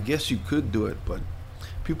 I guess you could do it, but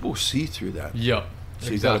people see through that. Yep.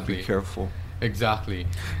 So you got to be careful. Exactly.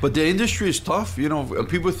 But the industry is tough. You know,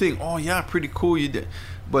 people think, "Oh yeah, pretty cool you did,"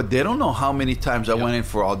 but they don't know how many times I went in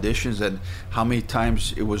for auditions and how many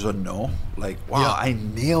times it was a no. Like, wow, I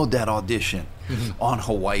nailed that audition on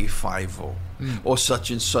Hawaii Five-0, or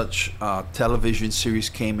such and such television series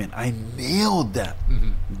came in. I nailed that.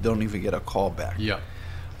 Don't even get a call back. Yeah.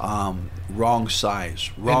 Wrong size,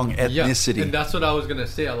 wrong ethnicity. Yeah. And that's what I was gonna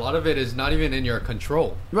say. A lot of it is not even in your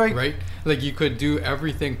control. Right. Right. Like you could do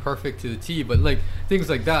everything perfect to the T, but like things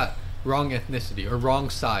like that, wrong ethnicity or wrong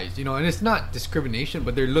size, you know, and it's not discrimination,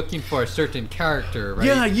 but they're looking for a certain character, right?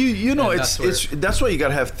 Yeah, you know, And that's why you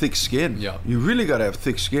gotta have thick skin. Yeah. You really gotta have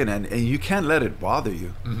thick skin, and you can't let it bother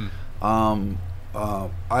you.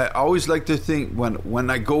 I always like to think when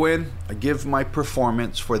I go in, I give my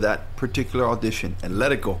performance for that particular audition and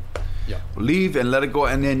let it go. Yeah. Leave and let it go,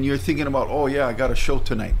 and then you're thinking about, oh yeah, I got a show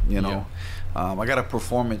tonight, you know. I got a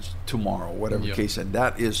performance tomorrow, whatever case, and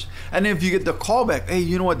that is. And if you get the call back, hey,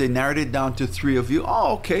 you know what? They narrowed it down to 3 of you.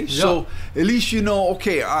 Oh, okay. So at least you know,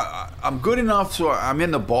 okay, I'm good enough, so I'm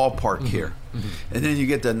in the ballpark here. And then you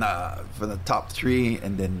get for the top 3,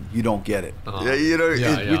 and then you don't get it. You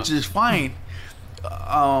know, which is fine.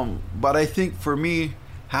 But I think for me,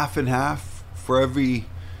 half and half. For every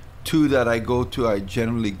 2 that I go to, I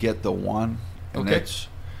generally get the 1, and that's.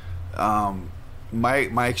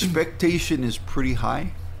 My expectation is pretty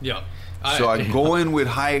high. Yeah. So I go in with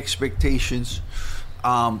high expectations.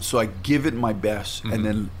 So I give it my best, and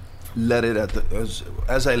then let it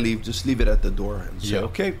as I leave, just leave it at the door and say,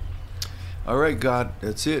 okay, all right, God,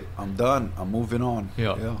 that's it. I'm done. I'm moving on.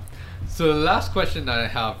 Yeah. So the last question that I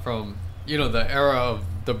have from, you know, the era of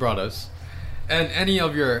the Brothers, and any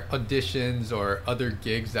of your auditions or other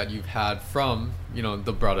gigs that you've had from, you know,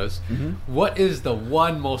 the Brothers, what is the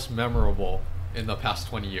one most memorable in the past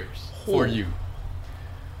 20 years for you?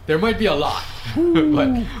 There might be a lot,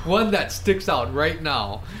 but one that sticks out right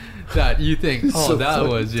now that you think,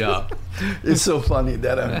 It's so funny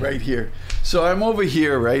that I'm right here. So I'm over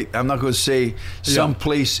here, right? I'm not going to say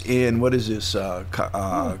someplace in, what is this,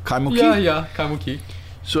 Kaimuki? Yeah, Kaimuki.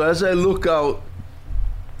 So as I look out,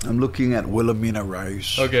 I'm looking at Wilhelmina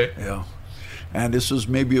Rise. Okay. Yeah. And this was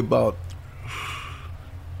maybe about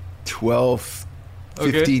 12,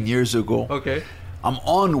 15 years ago. Okay. I'm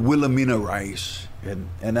on Wilhelmina Rise.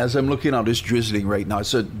 And as I'm looking out, it's drizzling right now.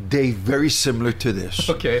 It's a day very similar to this.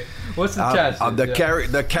 Okay. What's the chances?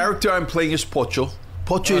 The character I'm playing is Pocho.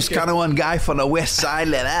 Pocho is kind of one guy from the west side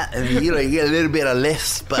like that. And, you know, you get a little bit of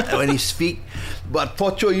lisp when he speak. But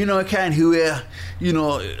Pocho, you know, kind who wear, you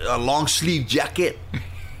know, a long sleeve jacket,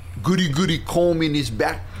 goody comb in his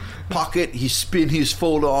back pocket. He spin his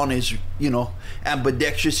folder on his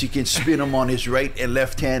ambidextrous. He can spin them on his right and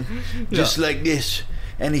left hand, just like this.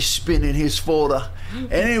 And he's spinning his folder.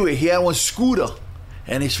 And anyway, he had one scooter.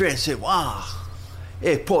 And his friend said, wow,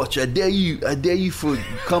 hey, Poch, I dare you for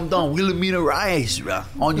come down Wilhelmina Rise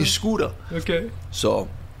on your scooter. Okay. So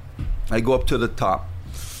I go up to the top.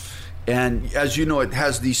 And as you know, it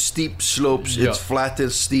has these steep slopes. Yeah. It's flat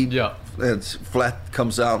and steep. Yeah. And it's flat,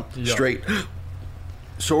 comes out straight.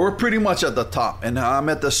 So we're pretty much at the top. And I'm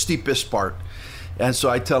at the steepest part. And so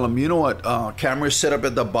I tell him, you know what, camera's set up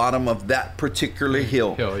at the bottom of that particular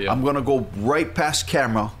hill. I'm going to go right past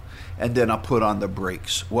camera, and then I'll put on the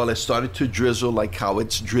brakes. Well, it started to drizzle like how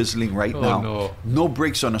it's drizzling right now. No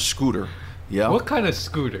brakes on a scooter. Yeah. What kind of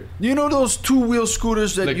scooter? You know those two-wheel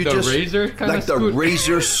scooters that like you the just... Razor kind like of scooter? the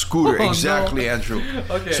Razor scooter, exactly, no. Andrew.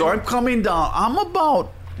 Okay. So I'm coming down. I'm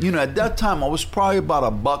about... at that time, I was probably about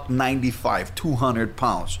 $195, 200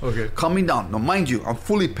 pounds. Okay. Coming down. Now, mind you, I'm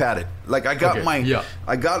fully padded. Like I got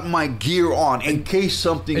I got my gear on in case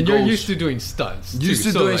something and goes. you're used to doing stunts. Used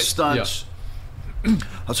to doing stunts. Yeah.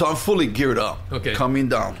 So I'm fully geared up. Okay. Coming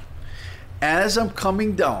down. As I'm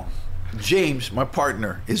coming down, James, my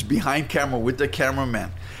partner, is behind camera with the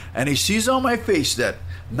cameraman, and he sees on my face that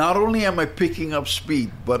not only am I picking up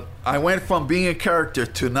speed, but I went from being a character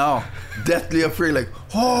to now deathly afraid, like,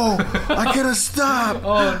 oh, I gotta stop.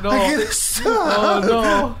 Oh, no. I gotta stop.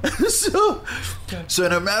 Oh, no. So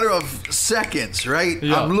in a matter of seconds, right,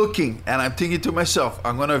 Yeah. I'm looking and I'm thinking to myself,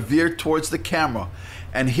 I'm gonna veer towards the camera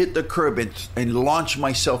and hit the curb and launch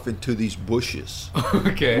myself into these bushes.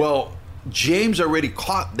 Okay. Well, James already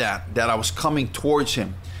caught that I was coming towards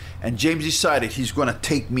him, and James decided he's going to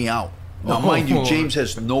take me out. Now, mind you, James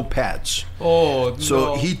has no pads. Oh,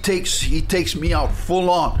 so no. he takes me out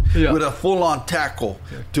full on with a full on tackle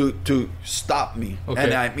to stop me.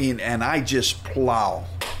 Okay. And I just plow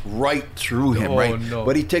right through him, right? No.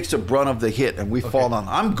 But he takes the brunt of the hit, and we fall down.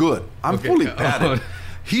 I'm good. I'm fully padded.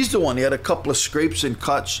 He's the one. He had a couple of scrapes and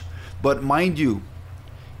cuts. But mind you,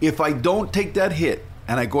 if I don't take that hit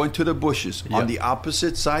and I go into the bushes, on the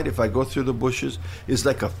opposite side, if I go through the bushes, it's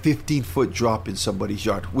like a 15-foot drop in somebody's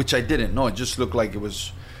yard, which I didn't know. It just looked like it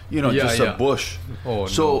was, a bush. Oh,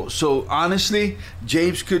 so honestly,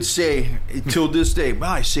 James could say till this day,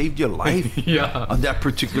 "Wow, I saved your life on that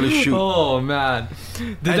particular shoot." Oh man,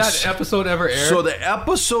 did that episode ever air? So the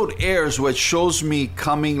episode airs, which shows me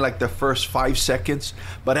coming like the first 5 seconds,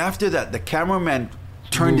 but after that, the cameraman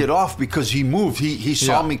turned it off because he moved. He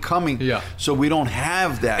saw me coming. Yeah. So we don't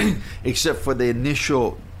have that except for the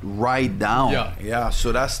initial ride down. Yeah.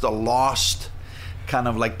 So that's the lost, kind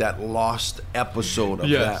of like that lost episode of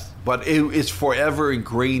that. But it's forever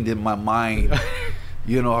ingrained in my mind.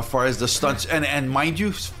 As far as the stunts, and mind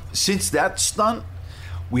you, since that stunt,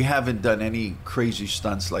 we haven't done any crazy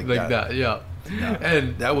stunts like that.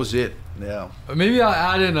 And that was it. Yeah. Maybe I'll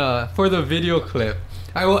add in for the video clip,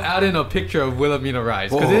 I will add in a picture of Wilhelmina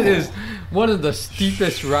Rise, because it is one of the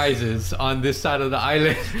steepest rises on this side of the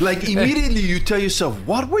island. Like immediately you tell yourself,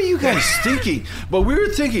 what were you guys thinking? But we were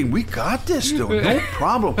thinking, we got this though, no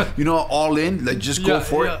problem. All in, like just go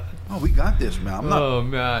for it. Oh, we got this, man.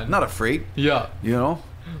 I'm not afraid. Yeah.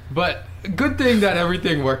 But good thing that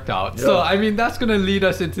everything worked out. Yeah. So that's gonna lead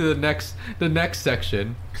us into the next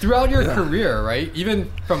section. Throughout your career, right?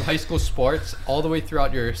 Even from high school sports all the way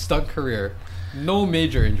throughout your stunt career, no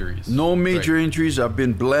major injuries. No major injuries. I've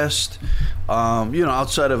been blessed.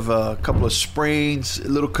 Outside of a couple of sprains,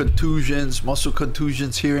 little contusions, muscle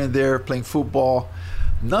contusions here and there, playing football.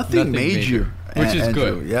 Nothing major. Which is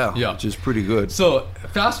good. Yeah, which is pretty good. So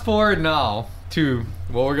fast forward now to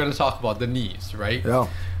what we're going to talk about, the knees, right? Yeah.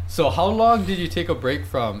 So how long did you take a break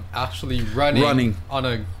from actually running on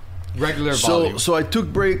a regular volume? So I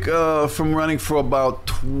took break from running for about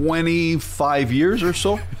 25 years or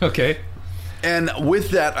so. Okay. And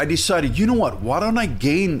with that, I decided, you know what? Why don't I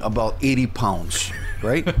gain about 80 pounds?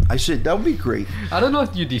 Right? I said, that would be great. I don't know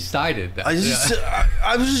if you decided that.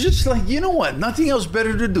 I was just like, you know what? Nothing else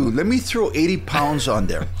better to do. Let me throw 80 pounds on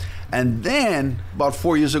there. And then, about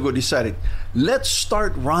 4 years ago, decided, let's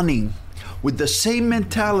start running with the same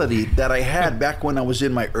mentality that I had back when I was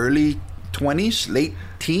in my early 20s, late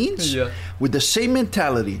teens. Yeah. With the same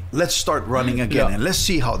mentality, let's start running again. And let's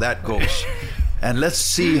see how that goes. And let's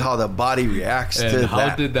see how the body reacts to that. And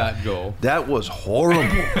how did that go? That was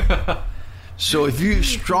horrible. So if you're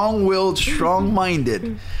strong-willed,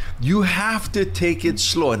 strong-minded, you have to take it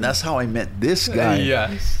slow. And that's how I met this guy.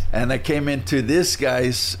 Yes. And I came into this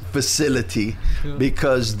guy's facility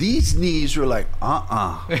because these knees were like,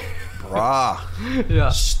 brah,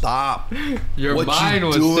 stop. Your mind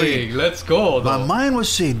was saying, let's go. My mind was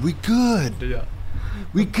saying, we good. Yeah.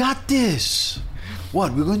 We got this.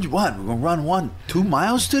 What? We're going to run 2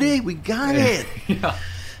 miles today? We got it. Yeah.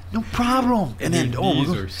 No problem. And then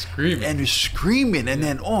knees are screaming. And you're screaming. And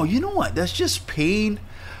then, you know what? That's just pain.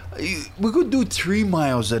 We're going to do 3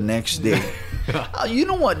 miles the next day. You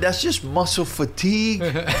know what? That's just muscle fatigue.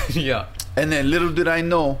 Yeah. And then little did I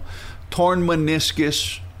know, torn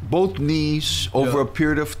meniscus, both knees over a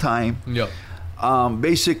period of time. Yeah.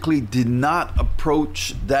 Basically did not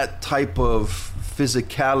approach that type of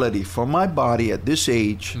physicality for my body at this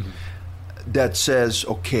age that says,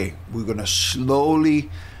 okay, we're going to slowly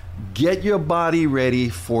get your body ready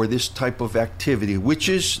for this type of activity, which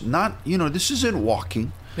is not, this isn't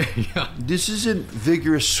walking. Yeah. This isn't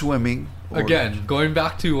vigorous swimming. Again, going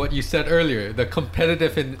back to what you said earlier, the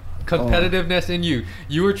competitiveness in you.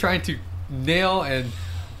 You were trying to nail and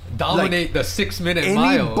dominate the 6-minute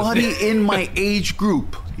miles. Anybody in my age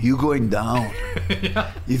group, you going down.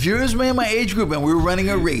 Yeah. If you're in my age group and we're running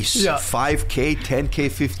a race, Yeah. 5K, 10K,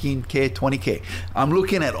 15K, 20K, I'm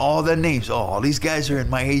looking at all the names. All these guys are in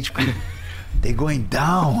my age group. They're going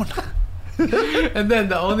down. And then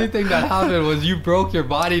the only thing that happened was you broke your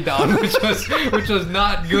body down, which was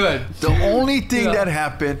not good. The only thing that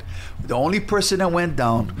happened, the only person that went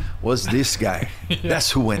down was this guy. Yeah. That's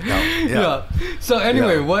who went down. Yeah. So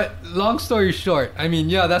anyway, long story short, I mean,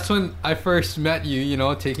 that's when I first met you,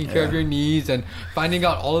 taking care of your knees and finding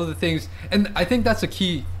out all of the things. And I think that's a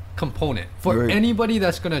key component for anybody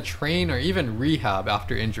that's going to train or even rehab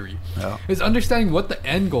after injury is understanding what the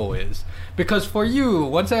end goal is. Because for you,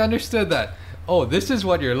 once I understood that, this is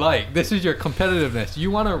what you're like, this is your competitiveness, you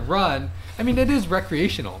want to run. I mean, it is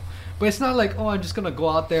recreational, but it's not like, I'm just going to go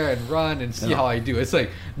out there and run and see how I do. It's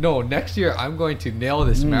like, no, next year I'm going to nail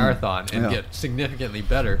this marathon and get significantly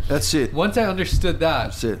better. That's it. Once I understood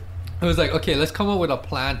That's it. it was like, okay, let's come up with a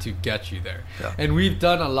plan to get you there. Yeah. And we've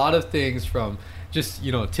done a lot of things from just,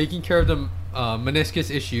 taking care of the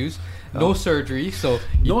meniscus issues, no surgery. So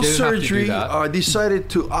you no didn't surgery. Have to do that. I decided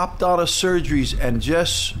to opt out of surgeries and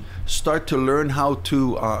just start to learn how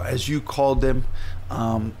to, as you call them,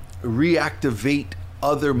 reactivate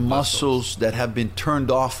other muscles that have been turned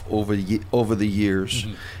off over the years.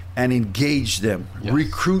 And engage them,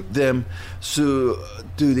 recruit them to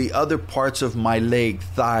the other parts of my leg,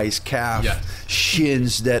 thighs, calf,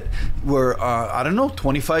 shins that were,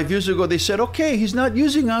 25 years ago, they said, okay, he's not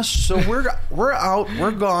using us, so we're out,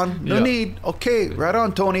 we're gone, no need. Okay, right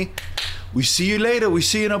on, Tony. We see you later. We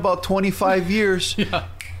see you in about 25 years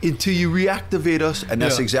until you reactivate us. And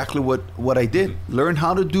that's exactly what I did. Learn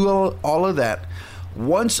how to do all of that.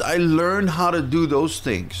 Once I learned how to do those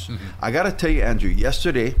things, I got to tell you, Andrew,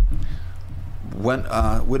 yesterday, went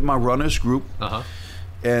with my runners group,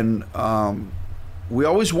 and we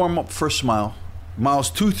always warm up first mile. Miles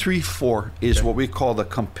 2, 3, 4 is what we call the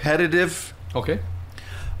competitive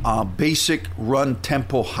basic run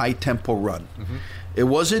tempo, high tempo run. It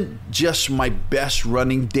wasn't just my best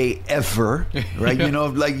running day ever, right?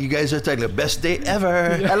 Like you guys are talking, the best day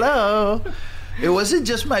ever. Hello. It wasn't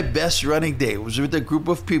just my best running day. It was with a group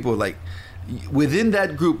of people. Like within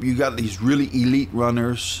that group, you got these really elite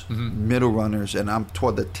runners, middle runners, and I'm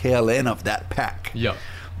toward the tail end of that pack. Yeah.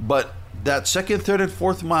 But that second, third, and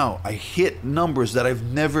fourth mile, I hit numbers that I've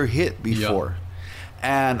never hit before.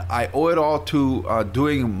 And I owe it all to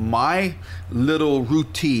doing my little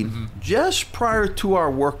routine just prior to our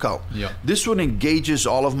workout. This one engages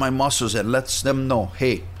all of my muscles and lets them know,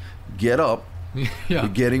 hey, get up. You're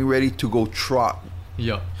getting ready to go trot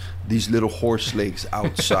these little horse legs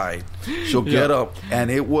outside. So get up. And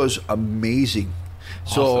it was amazing.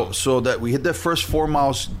 Awesome. So that we hit the first 4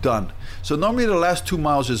 miles done. So normally the last 2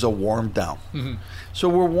 miles is a warm down. So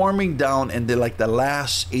we're warming down, and they're like the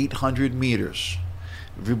last 800 meters.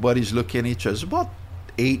 Everybody's looking at each other. It's about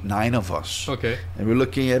 8, 9 of us. Okay. And we're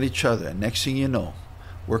looking at each other. And next thing you know,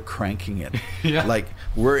 we're cranking it. Like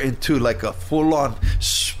we're into like a full-on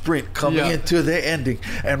sprint coming into the ending,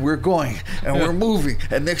 and we're going and we're moving,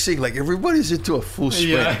 and next thing, like everybody's into a full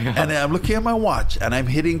sprint. And then I'm looking at my watch and I'm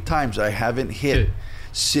hitting times I haven't hit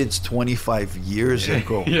since 25 years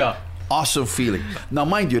ago. Awesome feeling. Now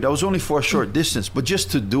mind you, that was only for a short distance, but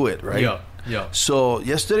just to do it, right? So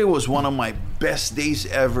yesterday was one of my best days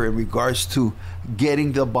ever in regards to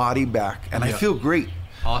getting the body back, and I feel great.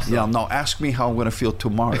 Awesome. Yeah, now ask me how I'm going to feel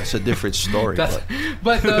tomorrow. It's a different story.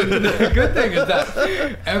 But the good thing is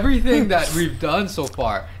that everything that we've done so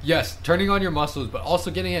far, yes, turning on your muscles, but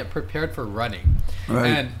also getting it prepared for running. Right.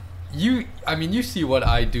 And you see what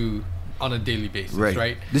I do on a daily basis,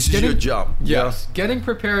 right? This is your job. Yes. Yeah. Getting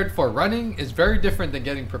prepared for running is very different than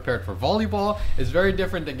getting prepared for volleyball. It's very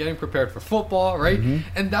different than getting prepared for football, right?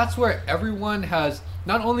 And that's where everyone has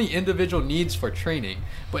not only individual needs for training,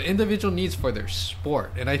 but individual needs for their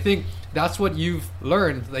sport. And I think that's what you've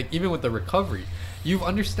learned, like even with the recovery. You've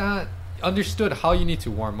understood how you need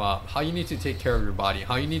to warm up, how you need to take care of your body,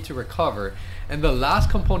 how you need to recover. And the last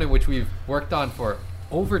component, which we've worked on for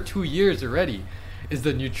over 2 years already, is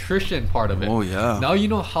the nutrition part of it. Oh, yeah. Now you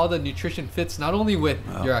know how the nutrition fits not only with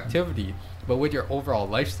your activity, but with your overall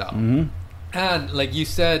lifestyle. And like you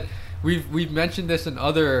said, we've mentioned this in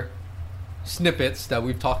other snippets that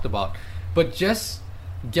we've talked about, but just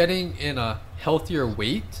getting in a healthier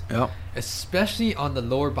weight, especially on the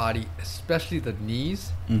lower body, especially the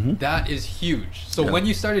knees, that is huge. So when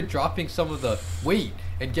you started dropping some of the weight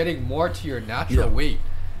and getting more to your natural weight,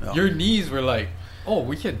 your knees were like, oh,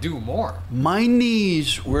 we can do more. My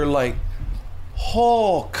knees were like,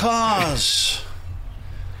 oh, cuz,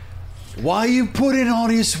 why you putting all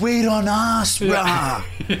this weight on us, brah?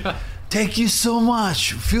 Thank you so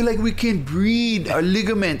much. Feel like we can breathe. Our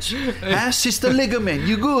ligaments. Sister ligament,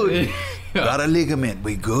 you good? Got a ligament.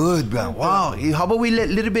 We good, bro. Wow. How about we let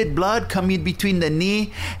a little bit blood come in between the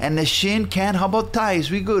knee and the shin? How about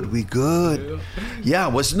thighs? We good? We good.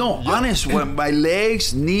 Honest. When my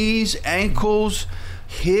legs, knees, ankles,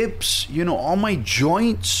 hips, all my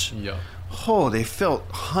joints. Oh, they felt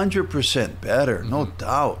 100% better. No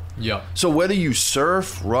doubt. So whether you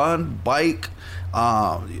surf, run, bike,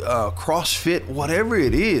 CrossFit, whatever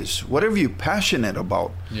it is, whatever you're passionate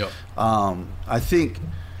about, I think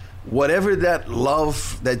whatever that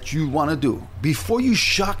love that you want to do, before you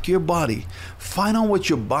shock your body, find out what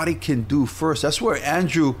your body can do first. That's where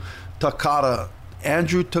Andrew Takata,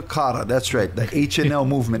 that's right, the H&L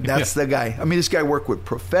movement, that's the guy. I mean, this guy works with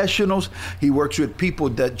professionals. He works with people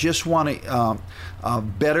that just want to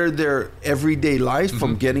better their everyday life,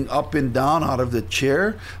 from getting up and down out of the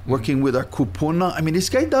chair, working with our kupuna. I mean, this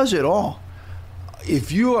guy does it all.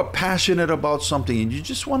 If you are passionate about something and you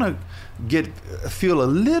just want to feel a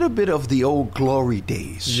little bit of the old glory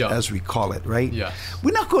days, as we call it, right?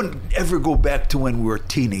 We're not going to ever go back to when we were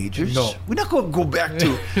teenagers. No. We're not going to go back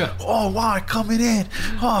to, oh, wow, coming in.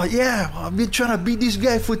 Oh, yeah, I've been trying to beat this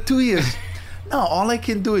guy for 2 years. No, all I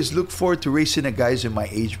can do is look forward to racing the guys in my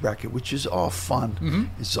age bracket, which is all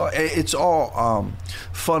fun. It's all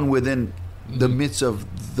fun within the midst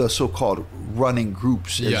of the so-called running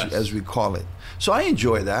groups, as we call it. So I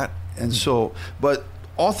enjoy that. And so, but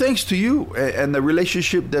all thanks to you and the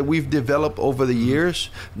relationship that we've developed over the years.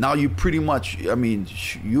 Now you pretty much, I mean,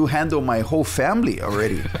 you handle my whole family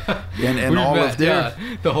already. and all of their...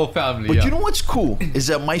 the whole family. But you know what's cool is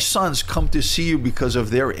that my sons come to see you because of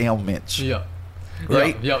their ailments.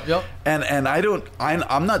 Right? Yep. And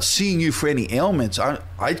I'm not seeing you for any ailments.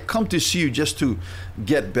 I come to see you just to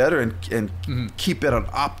get better and keep at an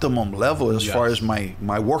optimum level as far as my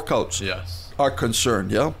workouts are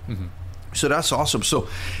concerned. So that's awesome. So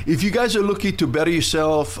if you guys are looking to better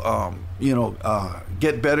yourself,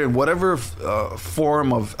 get better in whatever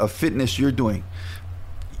form of fitness you're doing,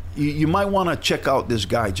 you might want to check out this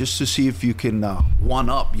guy just to see if you can you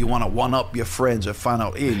want to one up your friends and find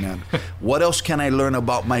out, hey man, what else can I learn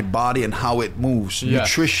about my body and how it moves?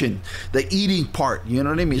 Nutrition, the eating part, you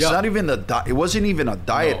know what I mean? It's not even it wasn't even a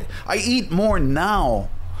diet. No. I eat more now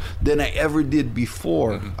than I ever did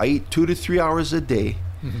before. I eat 2 to 3 hours a day.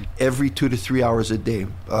 Every 2 to 3 hours a day,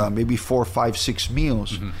 maybe 4, 5, 6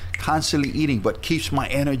 meals, constantly eating, but keeps my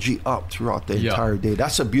energy up throughout the entire day.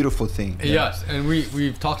 That's a beautiful thing. Yes, and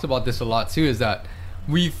we've talked about this a lot too, is that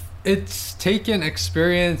it's taken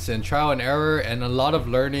experience and trial and error and a lot of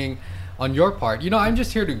learning on your part. I'm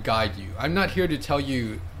just here to guide you. I'm not here to tell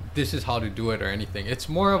you this is how to do it or anything. It's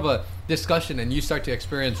more of a discussion, and you start to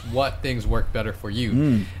experience what things work better for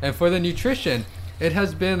you. And for the nutrition, it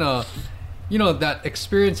has been that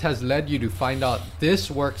experience has led you to find out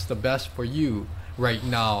this works the best for you right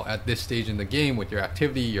now at this stage in the game with your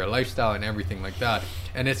activity, your lifestyle, and everything like that.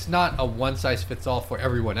 And it's not a one-size-fits-all for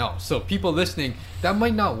everyone else. So people listening, that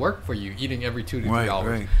might not work for you, eating every 2 to 3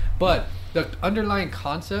 hours. Right. But the underlying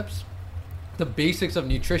concepts, the basics of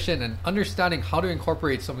nutrition, and understanding how to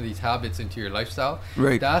incorporate some of these habits into your lifestyle,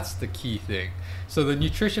 that's the key thing. So the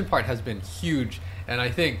nutrition part has been huge. And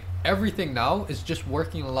I think everything now is just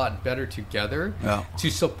working a lot better together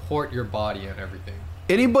to support your body and everything.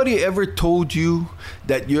 Anybody ever told you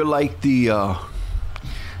that you're like the,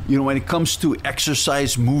 when it comes to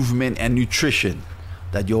exercise, movement, and nutrition,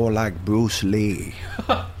 that you're like Bruce Lee?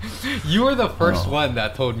 You were the first one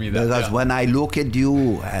that told me that. That's when I look at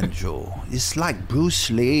you, Andrew. It's like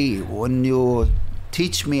Bruce Lee when you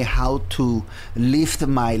teach me how to lift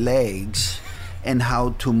my legs and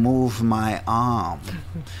how to move my arm.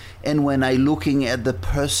 And when I looking at the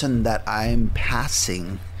person that I'm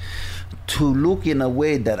passing, to look in a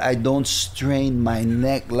way that I don't strain my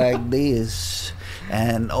neck like this,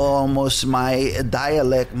 and almost my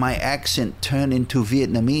dialect, my accent turn into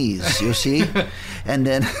Vietnamese, you see? And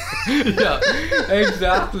then yeah,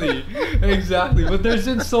 exactly. But there's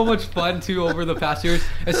been so much fun too over the past years,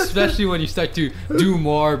 especially when you start to do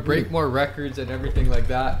more, break more records and everything like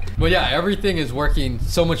that. But yeah, everything is working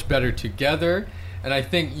so much better together, and I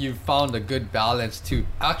think you've found a good balance to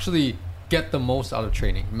actually get the most out of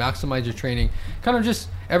training, maximize your training, kind of just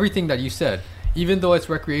everything that you said. Even though it's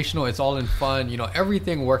recreational, it's all in fun, you know,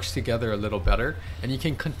 everything works together a little better, and you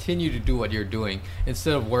can continue to do what you're doing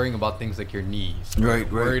instead of worrying about things like your knees. Right.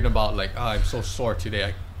 Worried about like, oh, I'm so sore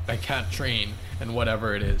today, I can't train, and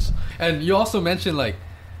whatever it is. And you also mentioned like,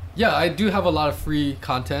 yeah, I do have a lot of free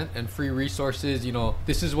content and free resources. You know,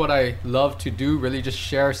 this is what I love to do, really just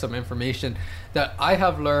share some information that I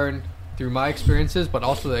have learned through my experiences, but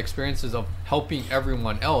also the experiences of helping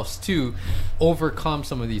everyone else to overcome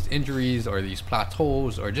some of these injuries or these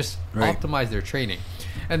plateaus, or just optimize their training.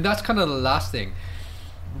 And that's kind of the last thing.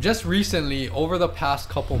 Just recently, over the past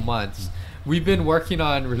couple months, we've been working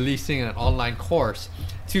on releasing an online course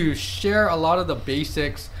to share a lot of the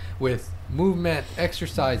basics with movement,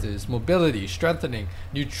 exercises, mobility, strengthening,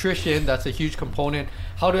 nutrition. That's a huge component.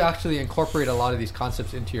 How to actually incorporate a lot of these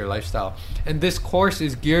concepts into your lifestyle. And this course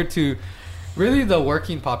is geared to really the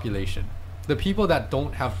working population, the people that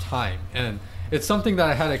don't have time. And it's something that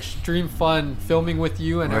I had extreme fun filming with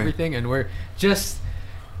you and everything. And we're just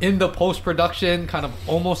in the post-production, kind of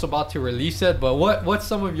almost about to release it. But what's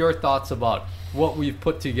some of your thoughts about what we've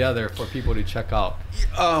put together for people to check out?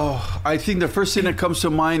 Oh, I think the first thing that comes to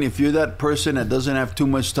mind, if you're that person that doesn't have too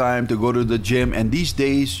much time to go to the gym, and these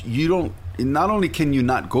days you don't, not only can you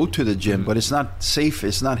not go to the gym, but it's not safe,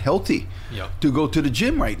 it's not healthy to go to the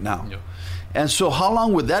gym right now. And so how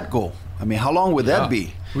long would that go? I mean, how long would that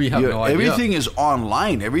be? We have no idea. Everything is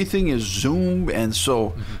online. Everything is Zoom. And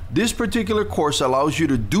so this particular course allows you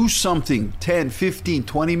to do something 10, 15,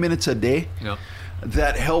 20 minutes a day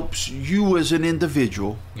that helps you as an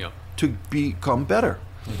individual to become better.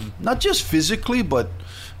 Not just physically, but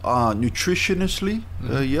nutritionally.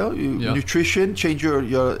 Nutrition, change your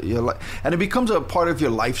life. And it becomes a part of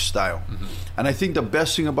your lifestyle. And I think the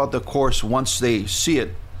best thing about the course, once they see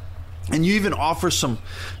it, and you even offer some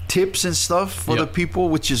tips and stuff for the people,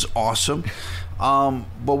 which is awesome.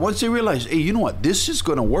 But once they realize, hey, you know what? This is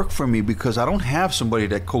going to work for me because I don't have somebody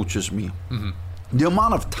that coaches me. The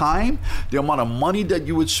amount of time, the amount of money that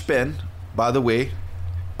you would spend, by the way,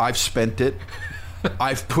 I've spent it.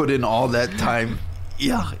 I've put in all that time,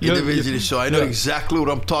 individually. So I know exactly what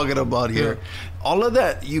I'm talking about here. All of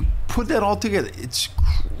that, you put that all together. It's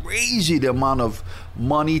crazy the amount of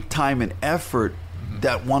money, time, and effort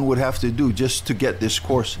that one would have to do just to get this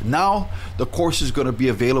course. Now the course is going to be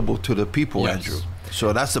available to the people, Andrew.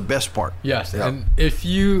 So that's the best part. And if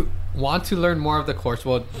you want to learn more of the course,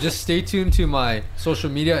 well, just stay tuned to my social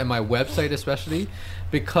media and my website especially,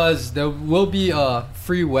 because there will be a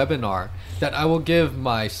free webinar that I will give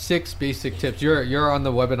my 6 basic tips. You're on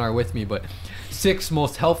the webinar with me, but 6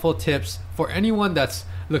 most helpful tips for anyone that's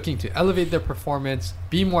looking to elevate their performance,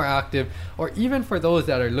 be more active, or even for those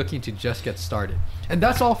that are looking to just get started. And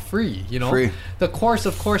that's all free, you know. Free. The course,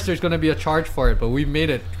 of course, there's going to be a charge for it, but we've made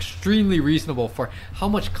it extremely reasonable for how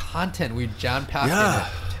much content we've jam-packed in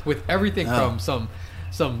it, with everything from some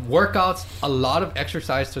workouts, a lot of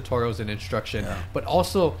exercise tutorials and instruction, but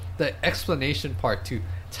also the explanation part to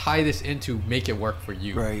tie this in to make it work for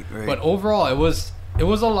you. Right. But overall, it was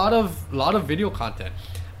a lot of video content.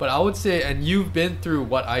 But I would say, and you've been through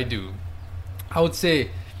what I do, I would say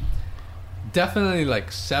definitely like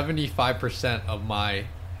 75% of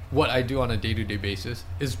what I do on a day-to-day basis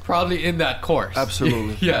is probably in that course.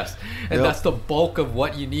 Absolutely. Yes. And that's the bulk of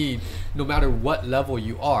what you need, no matter what level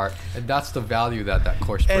you are. And that's the value that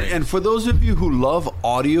course brings. And for those of you who love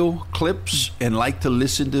audio clips and like to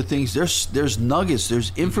listen to things, there's nuggets,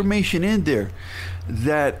 there's information in there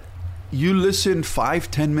that you listen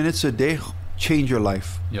 5-10 minutes a day, change your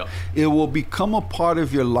life. It will become a part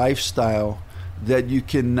of your lifestyle that you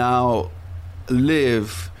can now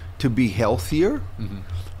live to be healthier,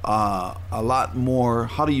 a lot more,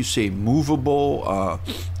 how do you say, movable.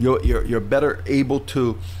 You're better able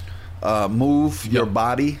to move your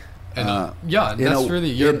body. And that's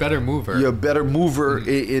really, you're a better mover. You're a better mover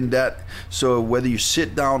in that. So whether you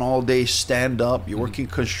sit down all day, stand up, you're working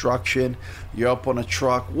construction, you're up on a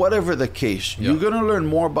truck, whatever the case, you're going to learn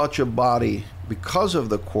more about your body because of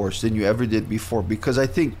the course than you ever did before. Because I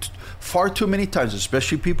think far too many times,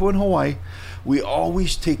 especially people in Hawaii, we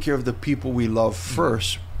always take care of the people we love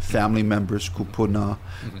first, family members, kupuna,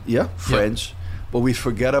 friends, but we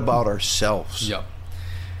forget about ourselves. Yeah.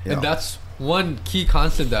 And that's one key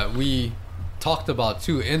concept that we talked about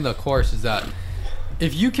too in the course, is that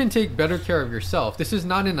if you can take better care of yourself, this is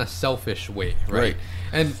not in a selfish way, right?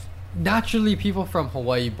 And naturally, people from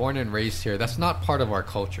Hawaii, born and raised here, that's not part of our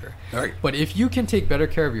culture. Right. But if you can take better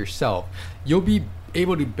care of yourself, you'll be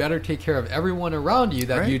able to better take care of everyone around you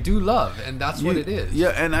that you do love, and that's what it is. Yeah,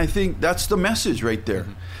 and I think that's the message right there.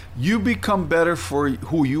 You become better for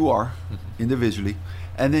who you are individually,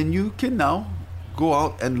 and then you can now go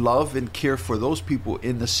out and love and care for those people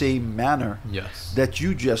in the same manner that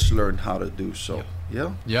you just learned how to do so.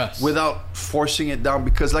 Yes. Without forcing it down,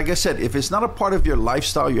 because like I said, if it's not a part of your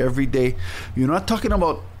lifestyle, your everyday, you're not talking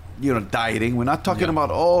about dieting. We're not talking about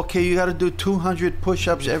you got to do 200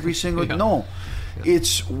 push-ups every single no.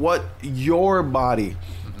 It's what your body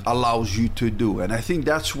allows you to do, and I think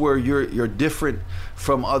that's where you're different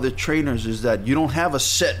from other trainers, is that you don't have a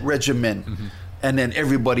set regimen and then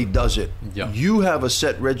everybody does it. You have a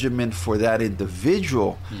set regimen for that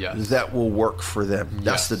individual that will work for them.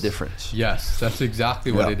 That's the difference. Yes, that's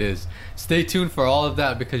exactly what it is. Stay tuned for all of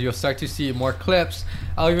that, because you'll start to see more clips.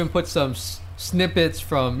 I'll even put some snippets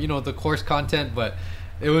from the course content, but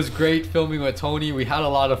it was great filming with Tony. We had a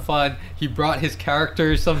lot of fun. He brought his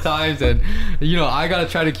characters sometimes, and I gotta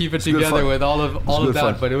try to keep it together with all of that.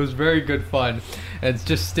 Fun. But it was very good fun, and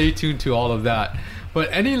just stay tuned to all of that. But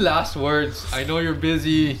any last words? I know you're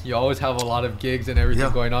busy. You always have a lot of gigs and everything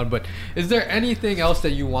going on. But is there anything else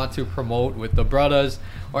that you want to promote with the brothers,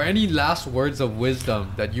 or any last words of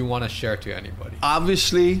wisdom that you want to share to anybody?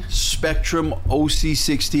 Obviously, Spectrum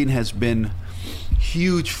OC16 has been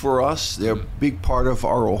huge for us. They're a big part of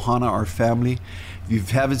our Ohana, our family. If you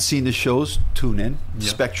haven't seen the shows, tune in.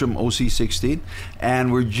 Spectrum OC16.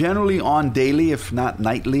 And we're generally on daily, if not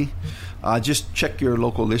nightly. Just check your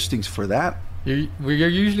local listings for that. You're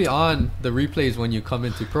usually on the replays when you come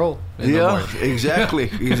into pro.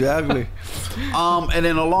 Exactly. And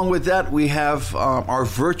then along with that, we have our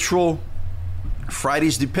virtual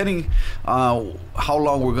Fridays, depending how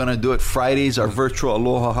long we're going to do it. Fridays, our virtual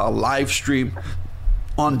Aloha live stream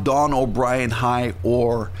on Don O'Brien High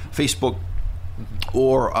or Facebook,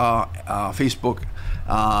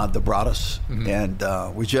 the Brothers, and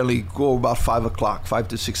we generally go about 5 o'clock, 5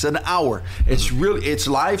 to 6, an hour. It's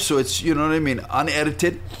live, so it's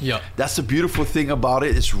unedited. That's the beautiful thing about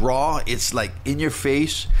it. It's raw. It's like in your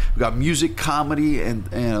face. We got music, comedy,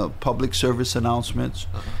 and public service announcements.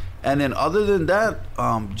 And then other than that,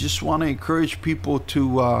 just want to encourage people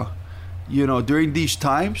to during these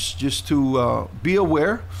times, just to be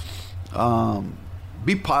aware,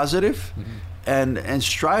 be positive. And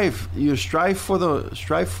strive. Strive for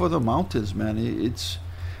the mountains, man. It's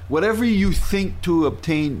whatever you think to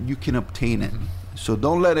obtain, you can obtain it. So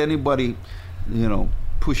don't let anybody,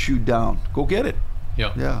 push you down. Go get it.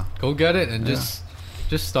 Go get it, and just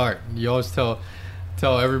start. You always tell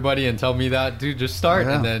everybody, and tell me that, dude. Just start,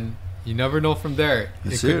 and then you never know from there.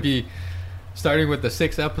 It could be starting with the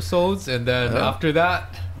 6 episodes, and then after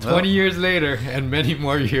that, 20 years later, and many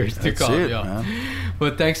more years to come. Man.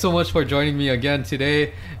 But thanks so much for joining me again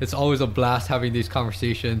today. It's always a blast having these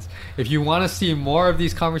conversations. If you want to see more of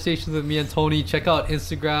these conversations with me and Tony, check out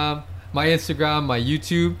my Instagram, my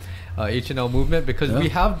YouTube, H&L Movement, because we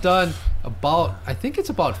have done I think it's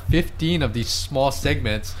about 15 of these small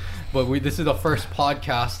segments. But this is the first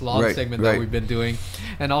podcast long segment that we've been doing.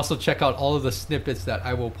 And also check out all of the snippets that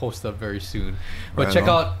I will post up very soon. But check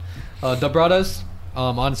out The Brothers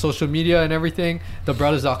on social media and everything.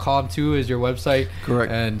 TheBrothers.com too is your website. Correct.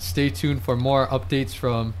 And stay tuned for more updates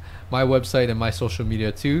from my website and my social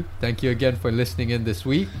media too. Thank you again for listening in this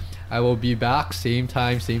week. I will be back same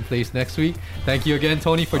time, same place next week. Thank you again,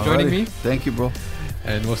 Tony, for joining me. Thank you, bro.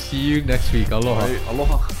 And we'll see you next week. Aloha.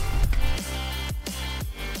 Aloha.